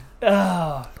 Dude.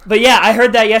 Oh. But yeah, I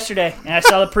heard that yesterday, and I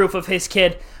saw the proof of his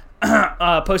kid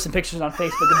posting pictures on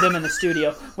Facebook of them in the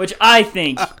studio, which I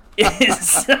think is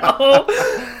so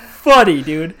funny,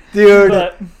 dude. Dude.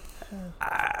 But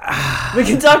we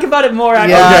can talk about it more. Yeah,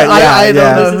 Okay, I don't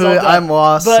This know is who all done. I'm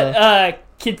lost. But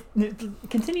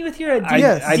continue with your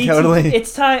Yes. I totally.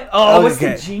 It's time. Oh, what's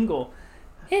Okay. the jingle?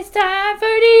 It's time for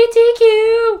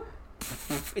DTQ.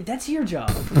 That's your job.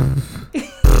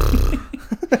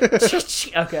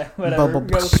 Okay, whatever.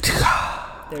 Go.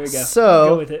 There we go. So-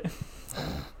 go with it.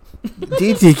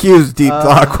 DTQ's deep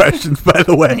thought questions, by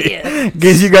the way. Yeah. In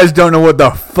case you guys don't know what the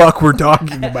fuck we're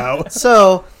talking about.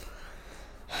 So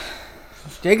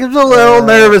Jacob's a little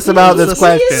nervous about this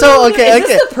question. So, okay, Is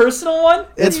this the personal one?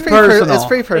 it's It's pretty personal. It's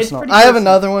pretty personal. pretty I have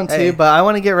personal. another one too, Hey. but I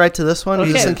want to get right to this one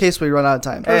Okay. just in case we run out of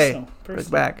time. Hey, Personal. click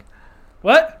back.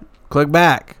 What? Click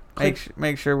back. Click-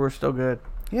 Make sure we're still good.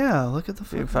 Yeah, look at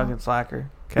the You fucking slacker.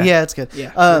 Yeah, it's good.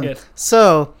 Yeah, we're good.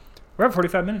 So We're at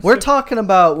 45 minutes. we're too. talking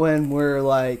about when we're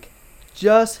like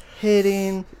just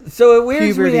hitting. So it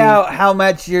weirds Puberty. me out how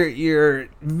much you're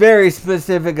very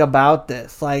specific about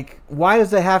this. Like, why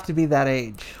does it have to be that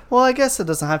age? Well, I guess it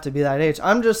doesn't have to be that age.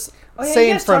 I'm just Oh, yeah, you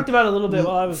saying guys talked about it a little bit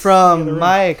while I was in the from other room.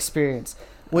 my experience.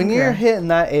 When Okay. you're hitting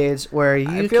that age where you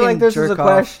I feel can like this jerk is a off.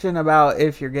 question about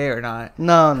if you're gay or not.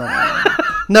 No,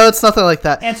 no, it's nothing like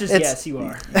that. Answer's It's- yes, you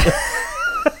are.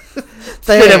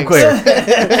 Straight Thanks. up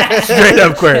queer. Straight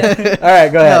up queer. All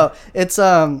right, go ahead. No, it's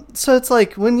so it's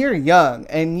like when you're young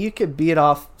and you could beat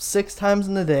off 6 times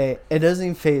in a day, it doesn't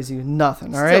even phase you,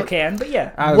 nothing. All Still right. can, but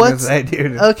yeah. I was What's- gonna say,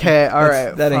 dude. Okay. All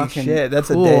right. That ain't fucking shit. That's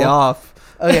cool. a day off.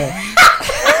 Okay.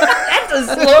 That's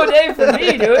a slow day for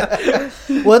me,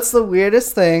 dude. What's the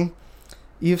weirdest thing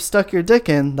you've stuck your dick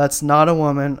in that's not a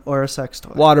woman or a sex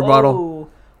toy? Water bottle. Oh,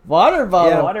 Water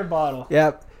bottle. water bottle.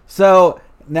 Yep. So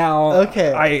now,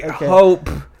 Okay, I okay. hope.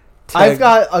 I've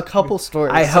got a couple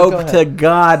stories. I so go hope ahead. to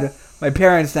God my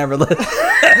parents never listen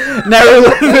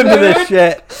to this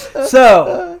shit.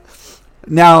 So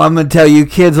now I'm gonna tell you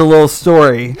kids a little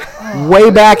story.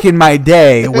 Way back in my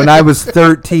day, when I was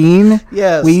 13,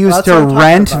 Yes, we used that's to what I'm talking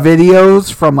rent about.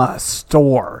 videos from a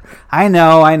store. I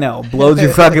know, blows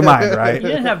your fucking mind, You right?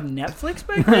 didn't have Netflix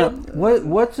back then?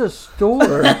 What's a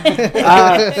store?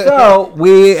 So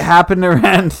we happened to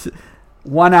rent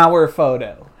 1 Hour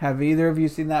Photo. Have either of you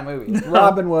seen that movie?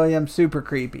 Robin Williams, super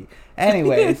creepy.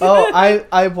 Anyways, Oh,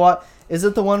 I bought. Is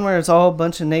it the one where it's all a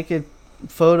bunch of naked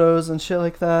photos and shit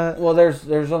like that? well,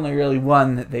 there's only really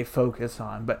one that they focus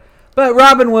on, but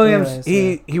Robin Williams,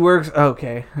 Anyways, he works.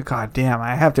 Okay, god damn,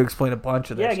 I have to explain a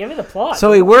bunch of this. Yeah, give me the plot.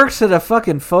 So he works at a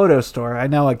fucking photo store. I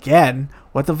know, again.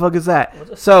 What the fuck is that?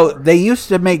 What's a So store? they used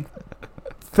to make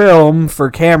film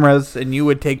for cameras, and you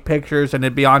would take pictures, and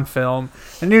it'd be on film,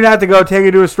 and you'd have to go take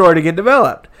it to a store to get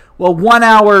developed. Well, 1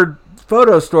 hour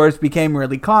photo stores became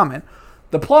really common.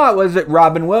 The plot was that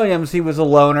Robin Williams, he was a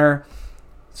loner,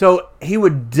 so he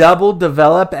would double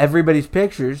develop everybody's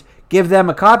pictures, give them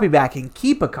a copy back, and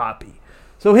keep a copy.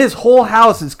 So his whole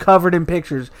house is covered in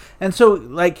pictures. And so,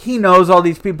 like, he knows all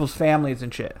these people's families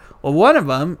and shit. Well, one of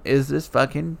them is this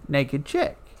fucking naked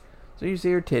chick. So you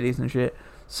see her titties and shit.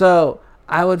 So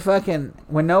I would fucking,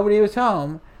 when nobody was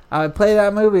home, I would play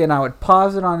that movie and I would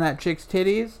pause it on that chick's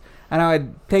titties. And I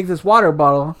would take this water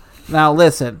bottle. Now,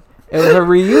 listen. It was a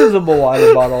reusable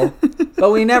water bottle,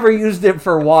 but we never used it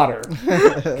for water.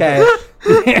 Okay?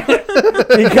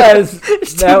 Because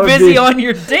that too would busy be, on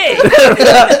your dick.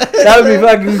 that would be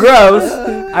fucking gross.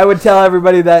 I would tell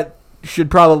everybody that should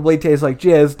probably taste like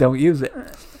jizz, don't use it.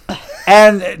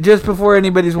 And just before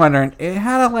anybody's wondering, it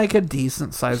had like a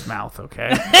decent sized mouth, okay?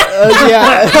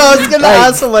 Yeah, I was gonna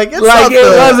ask him like it's Like not it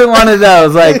the- wasn't one of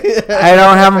those. Like I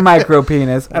don't have a micro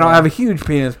penis. I don't have a huge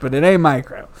penis, but it ain't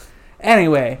micro.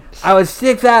 Anyway, I would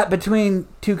stick that between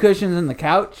two cushions in the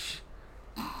couch,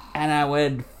 and I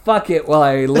would fuck it while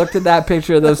I looked at that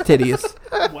picture of those titties.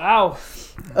 Wow.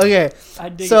 Okay, I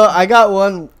dig so it. I got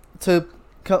one to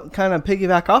kind of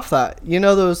piggyback off that. You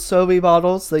know those Sobe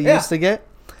bottles that you Yeah. used to get?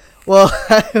 Well,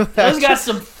 Those got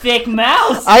some thick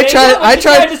mouths. I man. tried- What I you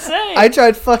tried- trying to say? I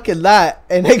tried fucking that,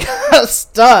 and it got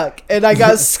stuck, and I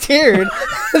got scared.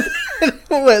 It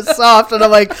went soft, and I'm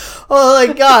like, oh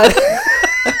my god.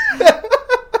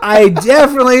 I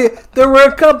definitely, there were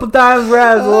a couple times where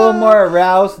I was a little more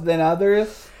aroused than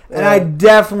others. And I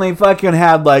definitely fucking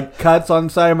had like cuts on the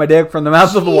side of my dick from the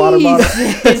mouth of the water bottle.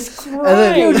 Jesus then-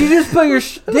 Christ. Dude, you just put your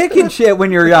dick in shit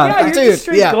when you're young. Yeah, you're Dude, just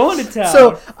straight yeah. going to town.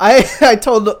 So I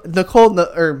told Nicole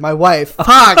or my wife,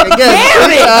 fuck again.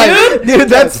 Damn it, Dude,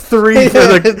 that's 3 for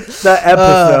the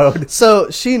episode. So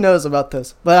she knows about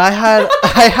this, but I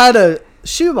had a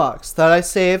shoebox that I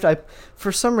saved.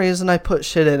 For some reason I put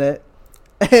shit in it,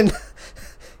 and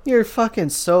you're fucking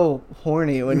so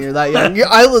horny when you're that young.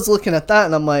 I was looking at that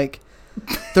and I'm like,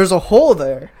 there's a hole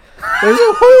there. There's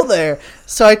a hole there.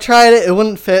 So I tried it. It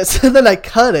wouldn't fit. So then I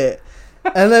cut it.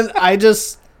 And then I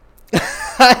just...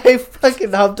 I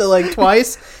fucking humped it like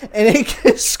twice. And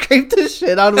it scraped the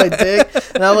shit out of my dick.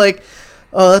 And I'm like...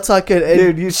 Oh, that's not good.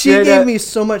 And Dude, she gave me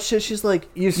so much shit. She's like,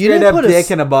 you straight up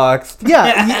dick in a box.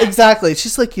 Yeah, exactly.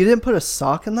 She's like, you didn't put a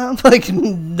sock in that? I'm like,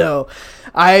 no.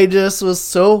 I just was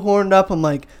so horned up. I'm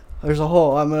like, there's a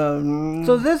hole. I'm gonna.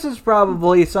 So this is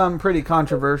probably something pretty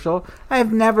controversial. I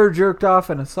have never jerked off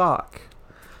in a sock.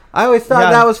 I always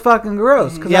thought that was fucking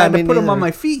gross because I had to put them on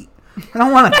my feet. I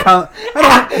don't want to come.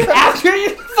 After you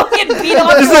fucking beat on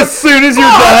Just as soon as you're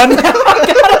done.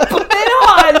 I gotta put it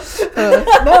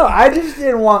on. No, I just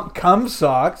didn't want cum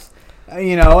socks.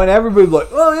 And everybody's like,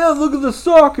 oh yeah, look at the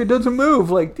sock. It doesn't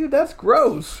move. Like, dude, that's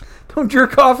gross. Don't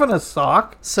jerk off in a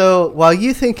sock. So while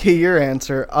you think of your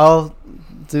answer, I'll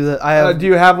do that. I have. Do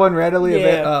you have one readily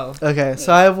available? Oh. Okay,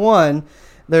 so I have one.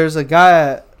 There's a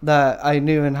guy that I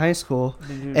knew in high school,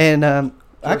 and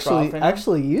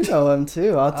actually, you know him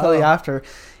too. I'll tell you after.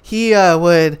 He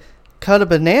would cut a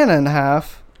banana in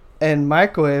half and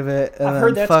microwave it. And I've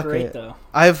heard that's great though.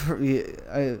 I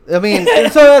mean,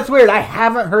 so that's weird. I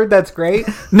haven't heard that's great.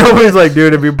 Nobody's like,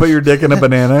 dude, if you put your dick in a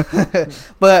banana.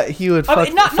 But he would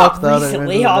fuck, not the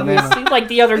recently, other obviously. Like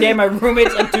the other day, my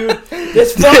roommate's like, dude,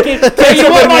 this fucking takes a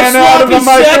banana out of the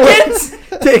microwave. seconds.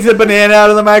 Takes a banana out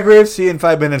of the microwave. See you in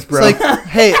 5 minutes, bro. It's like,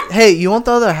 hey, you want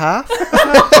the other half?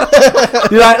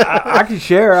 Dude, I can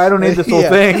share. I don't need this whole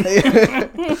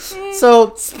thing.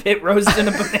 So spit roasting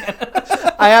a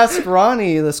banana. I asked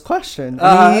Ronnie this question.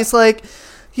 And he's like,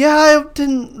 yeah, I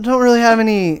don't really have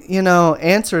any,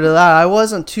 answer to that. I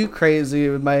wasn't too crazy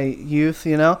with my youth,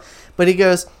 But he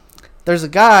goes, there's a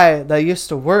guy that used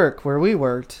to work where we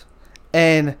worked,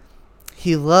 and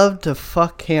he loved to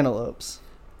fuck cantaloupes.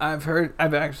 I've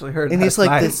actually heard. And he's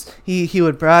like this. He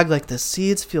would brag like the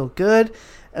seeds feel good,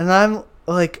 and I'm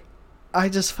like, I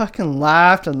just fucking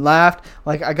laughed and laughed.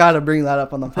 Like, I got to bring that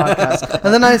up on the podcast.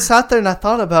 And then I sat there and I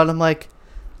thought about it. I'm like,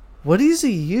 what is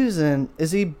he using?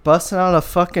 Is he busting out a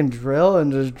fucking drill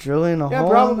and just drilling a hole? Yeah,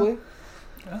 probably.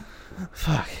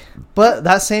 Fuck. But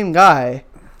that same guy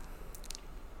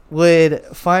would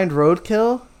find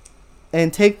roadkill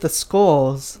and take the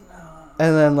skulls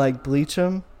and then like bleach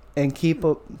them and keep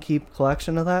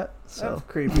collection of that. So that's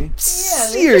creepy.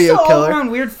 Serial just killer. All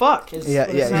around weird fuck. He's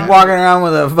walking around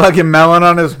with a fucking melon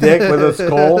on his dick with a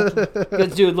skull.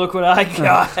 Good dude, look what I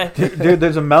got. Dude,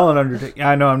 there's a melon under your dick. Yeah,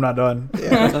 I know, I'm not done.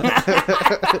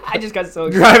 I just got so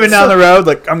excited. Driving down the road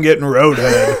like, I'm getting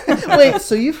roadhead. Wait,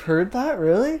 so you've heard that,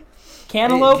 really?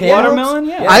 Cantaloupe, watermelon?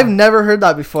 Yeah. I've never heard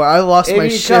that before. I lost my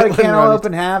shit. If you cut a cantaloupe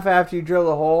in half after you drill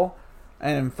the hole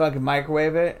and then fucking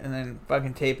microwave it and then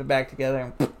fucking tape it back together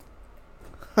and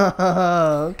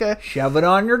okay. Shove it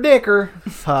on your dicker.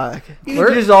 Fuck. You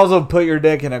can just also put your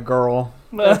dick in a girl.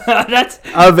 That's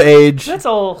of age. That's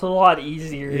a lot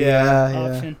easier.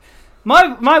 Yeah.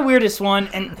 My weirdest one,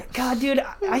 and God, dude,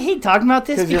 I hate talking about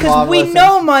this because we listens.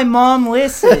 know my mom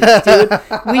listens, dude.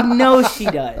 We know she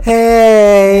does.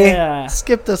 Hey. Yeah.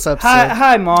 Skip this episode.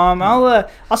 Hi, Mom.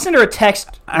 I'll send her a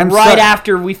text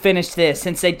after we finish this,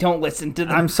 since they don't listen to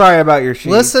them. I'm sorry about your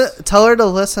sheets. Tell her to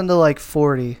listen to like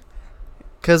 40.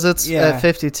 Because it's at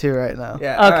 52 right now.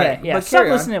 Yeah. Okay, right. yeah. But Stop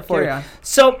listening at 40. On.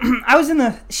 So, I was in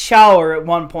the shower at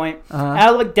one point. And I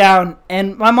looked down,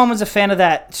 and my mom was a fan of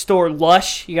that store,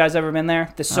 Lush. You guys ever been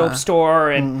there? The soap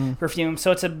store and perfume.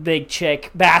 So, it's a big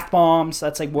chick. Bath bombs.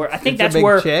 That's like where... I think that's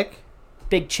where...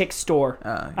 Big chick store.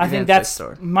 I think that's...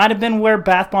 Might have been where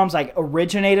bath bombs like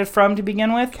originated from to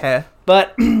begin with. Okay.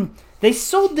 But they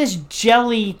sold this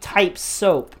jelly-type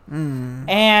soap.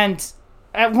 And...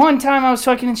 At one time, I was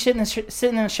fucking and sitting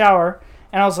in the shower,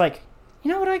 and I was like,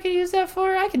 you know what I could use that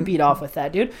for? I could beat off with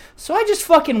that, dude. So I just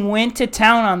fucking went to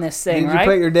town on this thing, Did you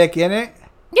put your dick in it?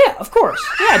 Yeah, of course.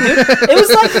 Yeah, dude. It was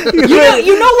like,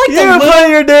 you put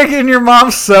your dick in your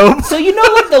mom's soap. So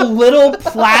like the little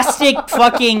plastic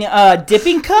fucking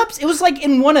dipping cups? It was like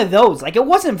in one of those. Like, it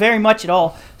wasn't very much at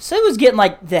all. So it was getting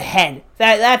like the head.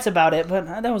 That's about it. But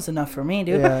that was enough for me,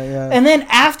 dude. Yeah. And then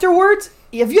afterwards...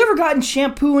 Have you ever gotten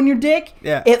shampoo in your dick?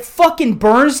 Yeah. It fucking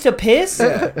burns to piss?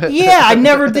 Yeah, I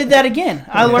never did that again.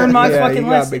 I learned my fucking lesson. You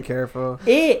gotta be careful.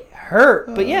 It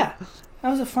hurt, but yeah, that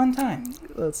was a fun time.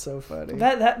 That's so funny.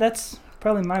 That's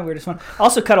probably my weirdest one. I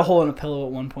also cut a hole in a pillow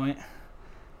at one point,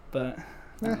 but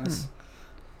that was...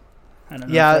 I don't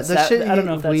know. Yeah, the shit I don't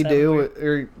know if that's we do weird.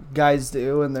 or guys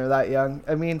do when they're that young.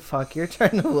 I mean, fuck, you're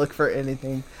trying to look for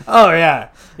anything. Oh yeah,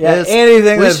 Yes.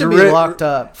 anything We that's should be locked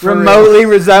up. for remotely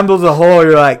resembles a hole.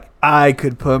 You're like, I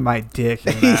could put my dick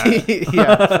in that.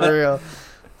 Yeah, for real.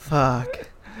 Fuck.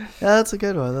 Yeah, that's a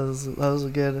good one. That was a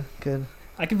good.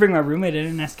 I could bring my roommate in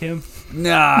and ask him.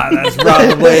 Nah, that's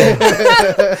probably.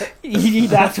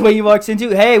 That's what he walks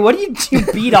into. Hey, what did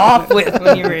you beat off with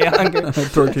when you were younger?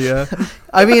 Tortilla.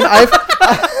 I mean, I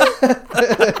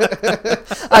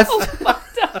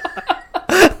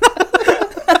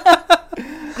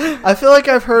feel like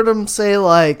I've heard him say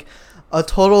like a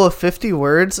total of 50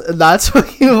 words, and that's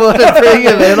what you want to bring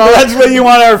him in on. That's what you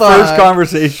want our first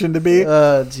conversation to be.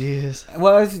 Jeez.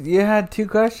 Well, you had 2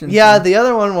 questions. Yeah, the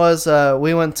other one was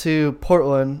we went to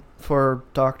Portland for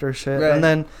doctor shit, Right. and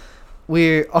then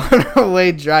we on our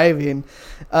way driving,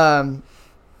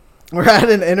 we're at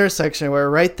an intersection. We're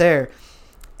right there,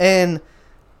 and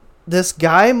this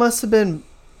guy must have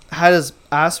had his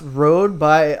ass rode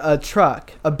by a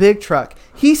truck, a big truck.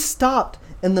 He stopped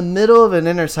in the middle of an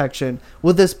intersection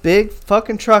with this big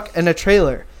fucking truck and a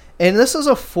trailer. And this is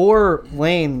a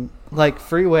 4-lane, like,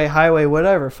 freeway, highway,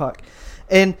 whatever, fuck.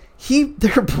 And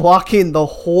they're blocking the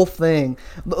whole thing.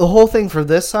 The whole thing for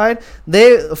this side.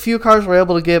 A few cars were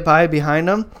able to get by behind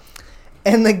them.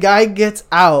 And the guy gets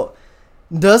out.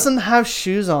 Doesn't have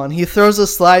shoes on. He throws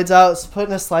his slides out, is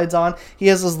putting his slides on. He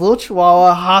has his little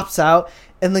chihuahua, hops out,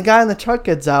 and the guy in the truck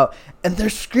gets out. And they're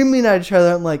screaming at each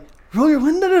other. I'm like, roll your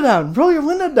window down,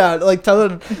 like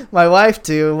telling my wife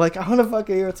to. I'm like, I want to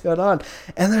fucking hear what's going on.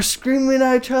 And they're screaming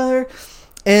at each other.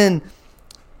 And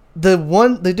the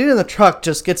dude in the truck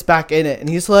just gets back in it. And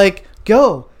he's like,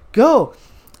 go.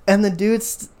 And the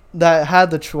dudes that had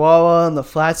the chihuahua and the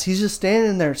flats, he's just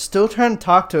standing there still trying to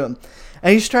talk to him.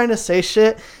 And he's trying to say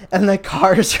shit. And the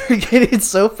cars are getting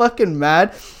so fucking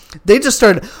mad. They just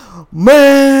started,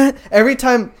 man. Every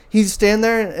time he'd stand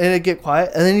there and it'd get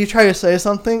quiet, and then you try to say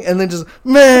something, and then just,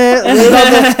 man,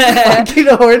 fucking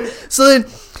horn. So then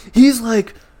he's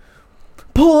like,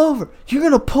 pull over. You're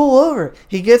going to pull over.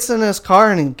 He gets in his car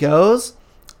and he goes,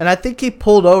 and I think he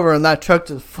pulled over, and that truck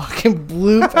just fucking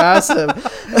blew past him.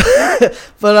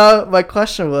 But my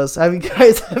question was, have you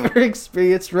guys ever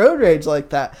experienced road rage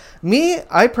like that? Me,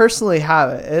 I personally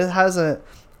haven't. It hasn't.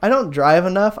 I don't drive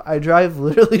enough. I drive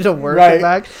literally to work and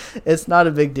back. It's not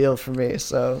a big deal for me.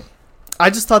 So I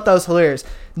just thought that was hilarious.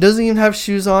 Doesn't even have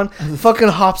shoes on. Fucking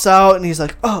hops out and he's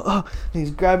like, oh. And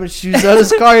he's grabbing shoes out of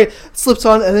his car. He slips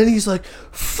on and then he's like,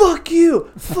 fuck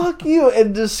you.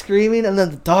 And just screaming. And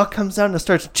then the dog comes down and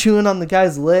starts chewing on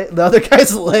the other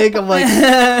guy's leg. I'm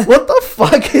like, what the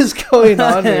fuck is going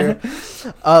on here?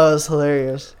 Oh, it was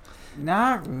hilarious.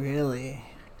 Not really.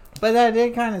 But that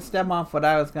did kind of stem off what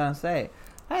I was going to say.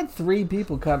 I had 3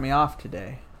 people cut me off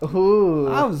today. Ooh.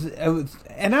 I was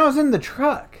in the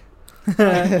truck.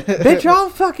 Bitch, I'll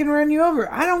fucking run you over.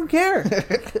 I don't care.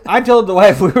 I told the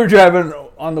wife, we were driving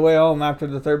on the way home after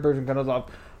the 3rd person cut us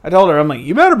off. I told her, I'm like,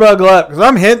 you better buckle up because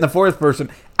I'm hitting the 4th person.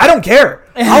 I don't care.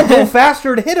 I'll go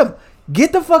faster to hit him.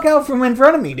 Get the fuck out from in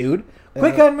front of me, dude.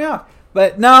 Quit cutting me off.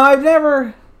 But no, I've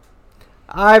never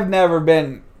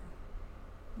been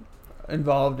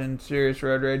involved in serious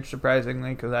road rage,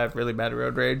 surprisingly, because I have really bad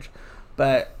road rage.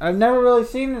 But I've never really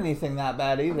seen anything that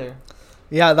bad either.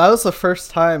 Yeah, that was the first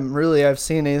time, really, I've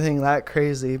seen anything that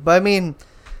crazy. But, I mean,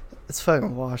 it's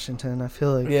fucking Washington. I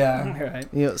feel like Right.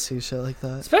 you don't see shit like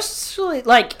that. Especially,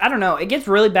 like, I don't know, it gets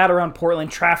really bad around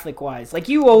Portland traffic-wise. Like,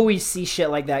 you always see shit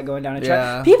like that going down in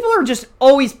traffic. People are just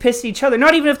always pissed at each other,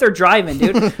 not even if they're driving,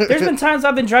 dude. There's been times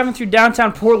I've been driving through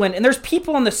downtown Portland, and there's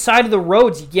people on the side of the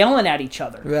roads yelling at each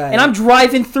other. Right. And I'm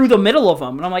driving through the middle of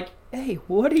them, and I'm like, hey,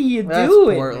 what are you That's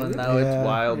doing? Portland, though. Yeah. It's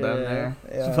wild down there.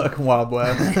 Yeah. It's fucking Wild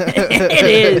West. It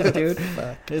is, dude. It's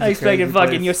I a expected crazy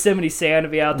fucking place. Yosemite Sam to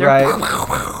be out there. Right.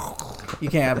 You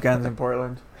can't have guns in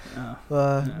Portland.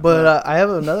 But I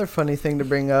have another funny thing to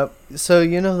bring up. So,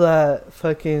 you know that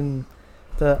fucking,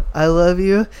 I love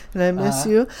you and I miss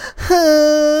you?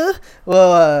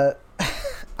 Well,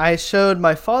 I showed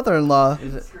my father-in-law.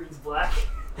 Screen's black.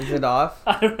 Is it off?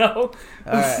 I don't know. All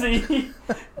We'll right. see. Dude,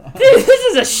 this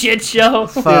is a shit show.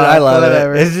 Dude, I love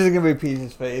whatever. it. It's just going to be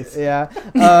Peach's face. Yeah.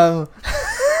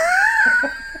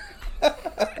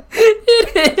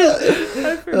 It is.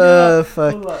 I forgot.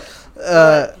 Fuck. Hold on.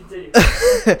 Continue.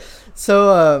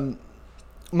 So,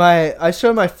 I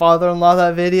showed my father-in-law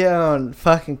that video and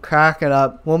fucking cracking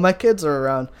up. Well, my kids are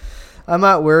around. I'm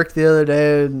at work the other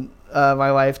day and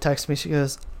my wife texts me. She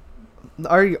goes,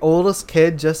 our oldest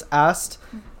kid just asked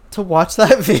to watch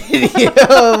that video.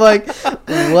 I'm like,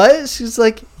 what? She's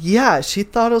like, yeah, she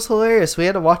thought it was hilarious. We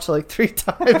had to watch it like 3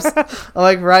 times. I'm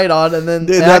like, right on. And then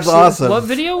Dude, that's awesome. What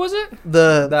video was it?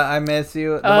 The I miss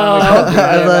you. The Oh. one we called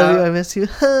I love you, about. I miss you.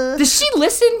 Does she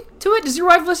listen? to it? Does your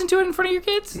wife listen to it in front of your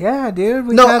kids? Yeah, dude.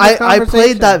 No, I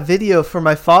played that video for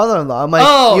my father-in-law. I'm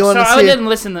like, you want to see? I didn't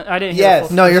listen. I didn't hear Yes.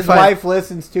 the No, you're his fine. wife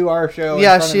listens to our show.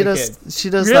 Yeah, in front she of the does. kids. She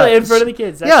does really that. in front of the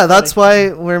kids. That's why.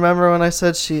 Remember when I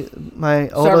said my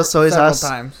oldest always several asks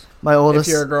times. my oldest.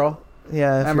 If you're a girl,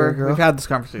 yeah, if remember you're a girl. we've had this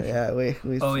conversation. Yeah, we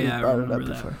Oh, yeah, I brought it up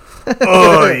remember that. before.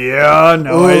 Oh yeah,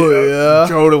 no, yeah,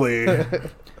 totally.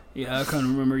 Yeah, I kind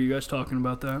of remember you guys talking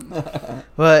about that.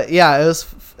 But yeah, it was.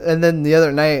 And then the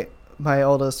other night, my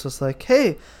oldest was like,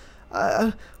 "Hey,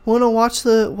 I want to watch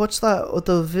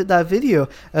that video."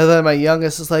 And then my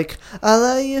youngest is like, "I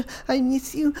love you. I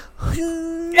miss you."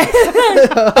 I'm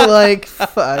like,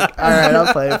 fuck. All right,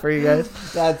 I'll play it for you guys.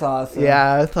 That's awesome.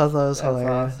 Yeah, I thought that was That's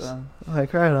hilarious. awesome.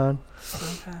 Like, right on.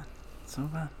 So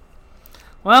bad.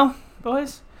 Well,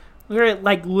 boys, we're at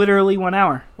like literally 1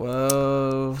 hour.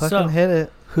 Whoa. Fucking hit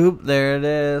it. Hoop, there it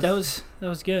is. That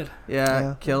was good.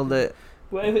 Yeah. Killed it.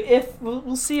 Well, if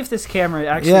we'll see if this camera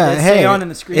actually Yeah, did stay hey, on in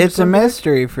the screen. It's a recorder.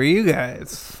 mystery for you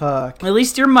guys. Fuck. At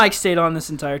least your mic stayed on this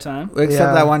entire time. Except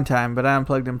Yeah. that one time, but I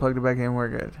unplugged and plugged it back in. We're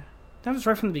good. That was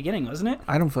right from the beginning, wasn't it?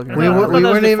 I don't fucking We, I know. thought we that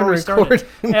was weren't even before we started.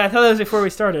 recording. Yeah, I thought that was before we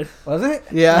started. Was it?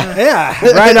 Yeah. Yeah.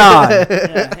 Right on.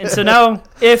 Yeah. And so now,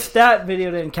 if that video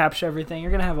didn't capture everything,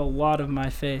 you're gonna have a lot of my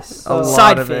face, A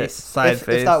side lot of it. face. Side if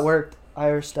face. that worked,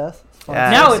 Irish Death. Yeah.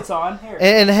 Now it's on. Here.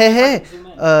 And hey, Zoom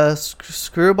in.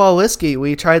 Screwball Whiskey.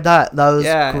 We tried that. That was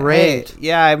yeah, great. hey,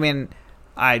 yeah, I mean,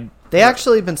 They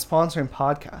actually been sponsoring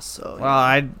podcasts, so Well,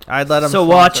 I'd let them. So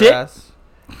watch it. Us.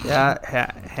 Yeah,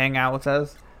 hang out with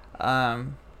us.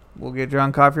 We'll get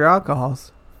drunk off your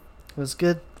alcohols. it was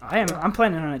good. I'm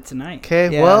planning on it tonight.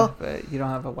 Okay, Yeah, well, but you don't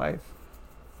have a wife.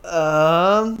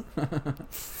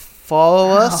 follow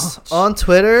us Ouch. on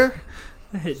Twitter,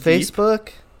 Deep. Facebook.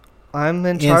 I'm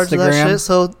in charge of that Instagram. shit,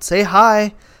 so say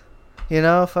hi. You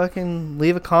know, fucking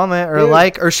leave a comment or Dude,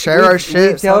 like or share our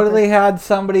shit. We totally had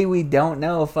somebody we don't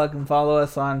know fucking follow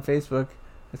us on Facebook.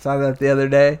 I saw that the other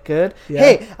day. good. Yeah.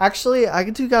 Hey, actually, I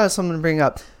do got something to bring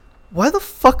up. Why the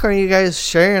fuck are you guys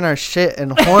sharing our shit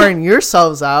and whoring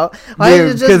yourselves out? Why is it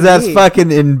Dude, just because that's me?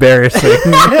 fucking embarrassing.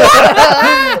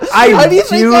 How I do you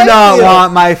think do I not feel?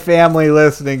 want my family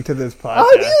listening to this podcast.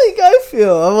 How do you think I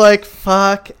feel? I'm like,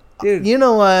 fuck. Dude. You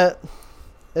know what?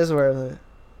 It's worth it.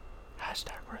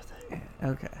 Hashtag worth it.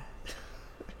 Okay.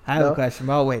 I have No? a question,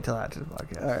 but I'll wait till after the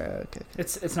podcast. All right, okay.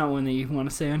 It's not one that you want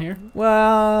to say on here.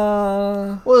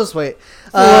 Well, We'll just wait.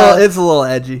 it's a little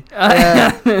edgy.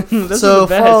 Yeah. Those are So the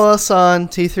best. follow us on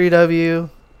T3W,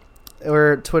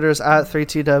 or Twitter's at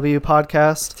 3TW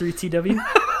podcast. 3TW.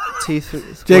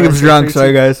 T3. Jacob's drunk,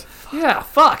 sorry guys. Yeah,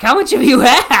 fuck. How much have you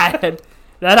had?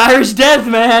 That Irish Death,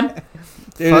 man.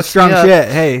 Dude, Fucks it's strong me up. shit.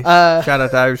 Hey, Uh, shout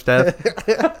out to Irish Death.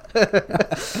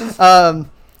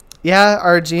 Yeah,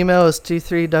 our Gmail is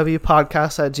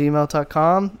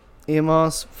t3wpodcast@gmail.com. Email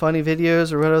us funny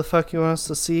videos or whatever the fuck you want us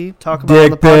to see, talk about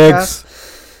on the Dick pics.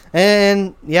 podcast.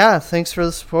 And yeah, thanks for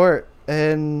the support.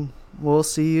 And we'll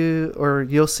see you, or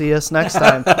you'll see us next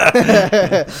time.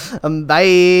 Bye.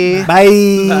 Bye.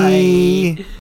 Bye.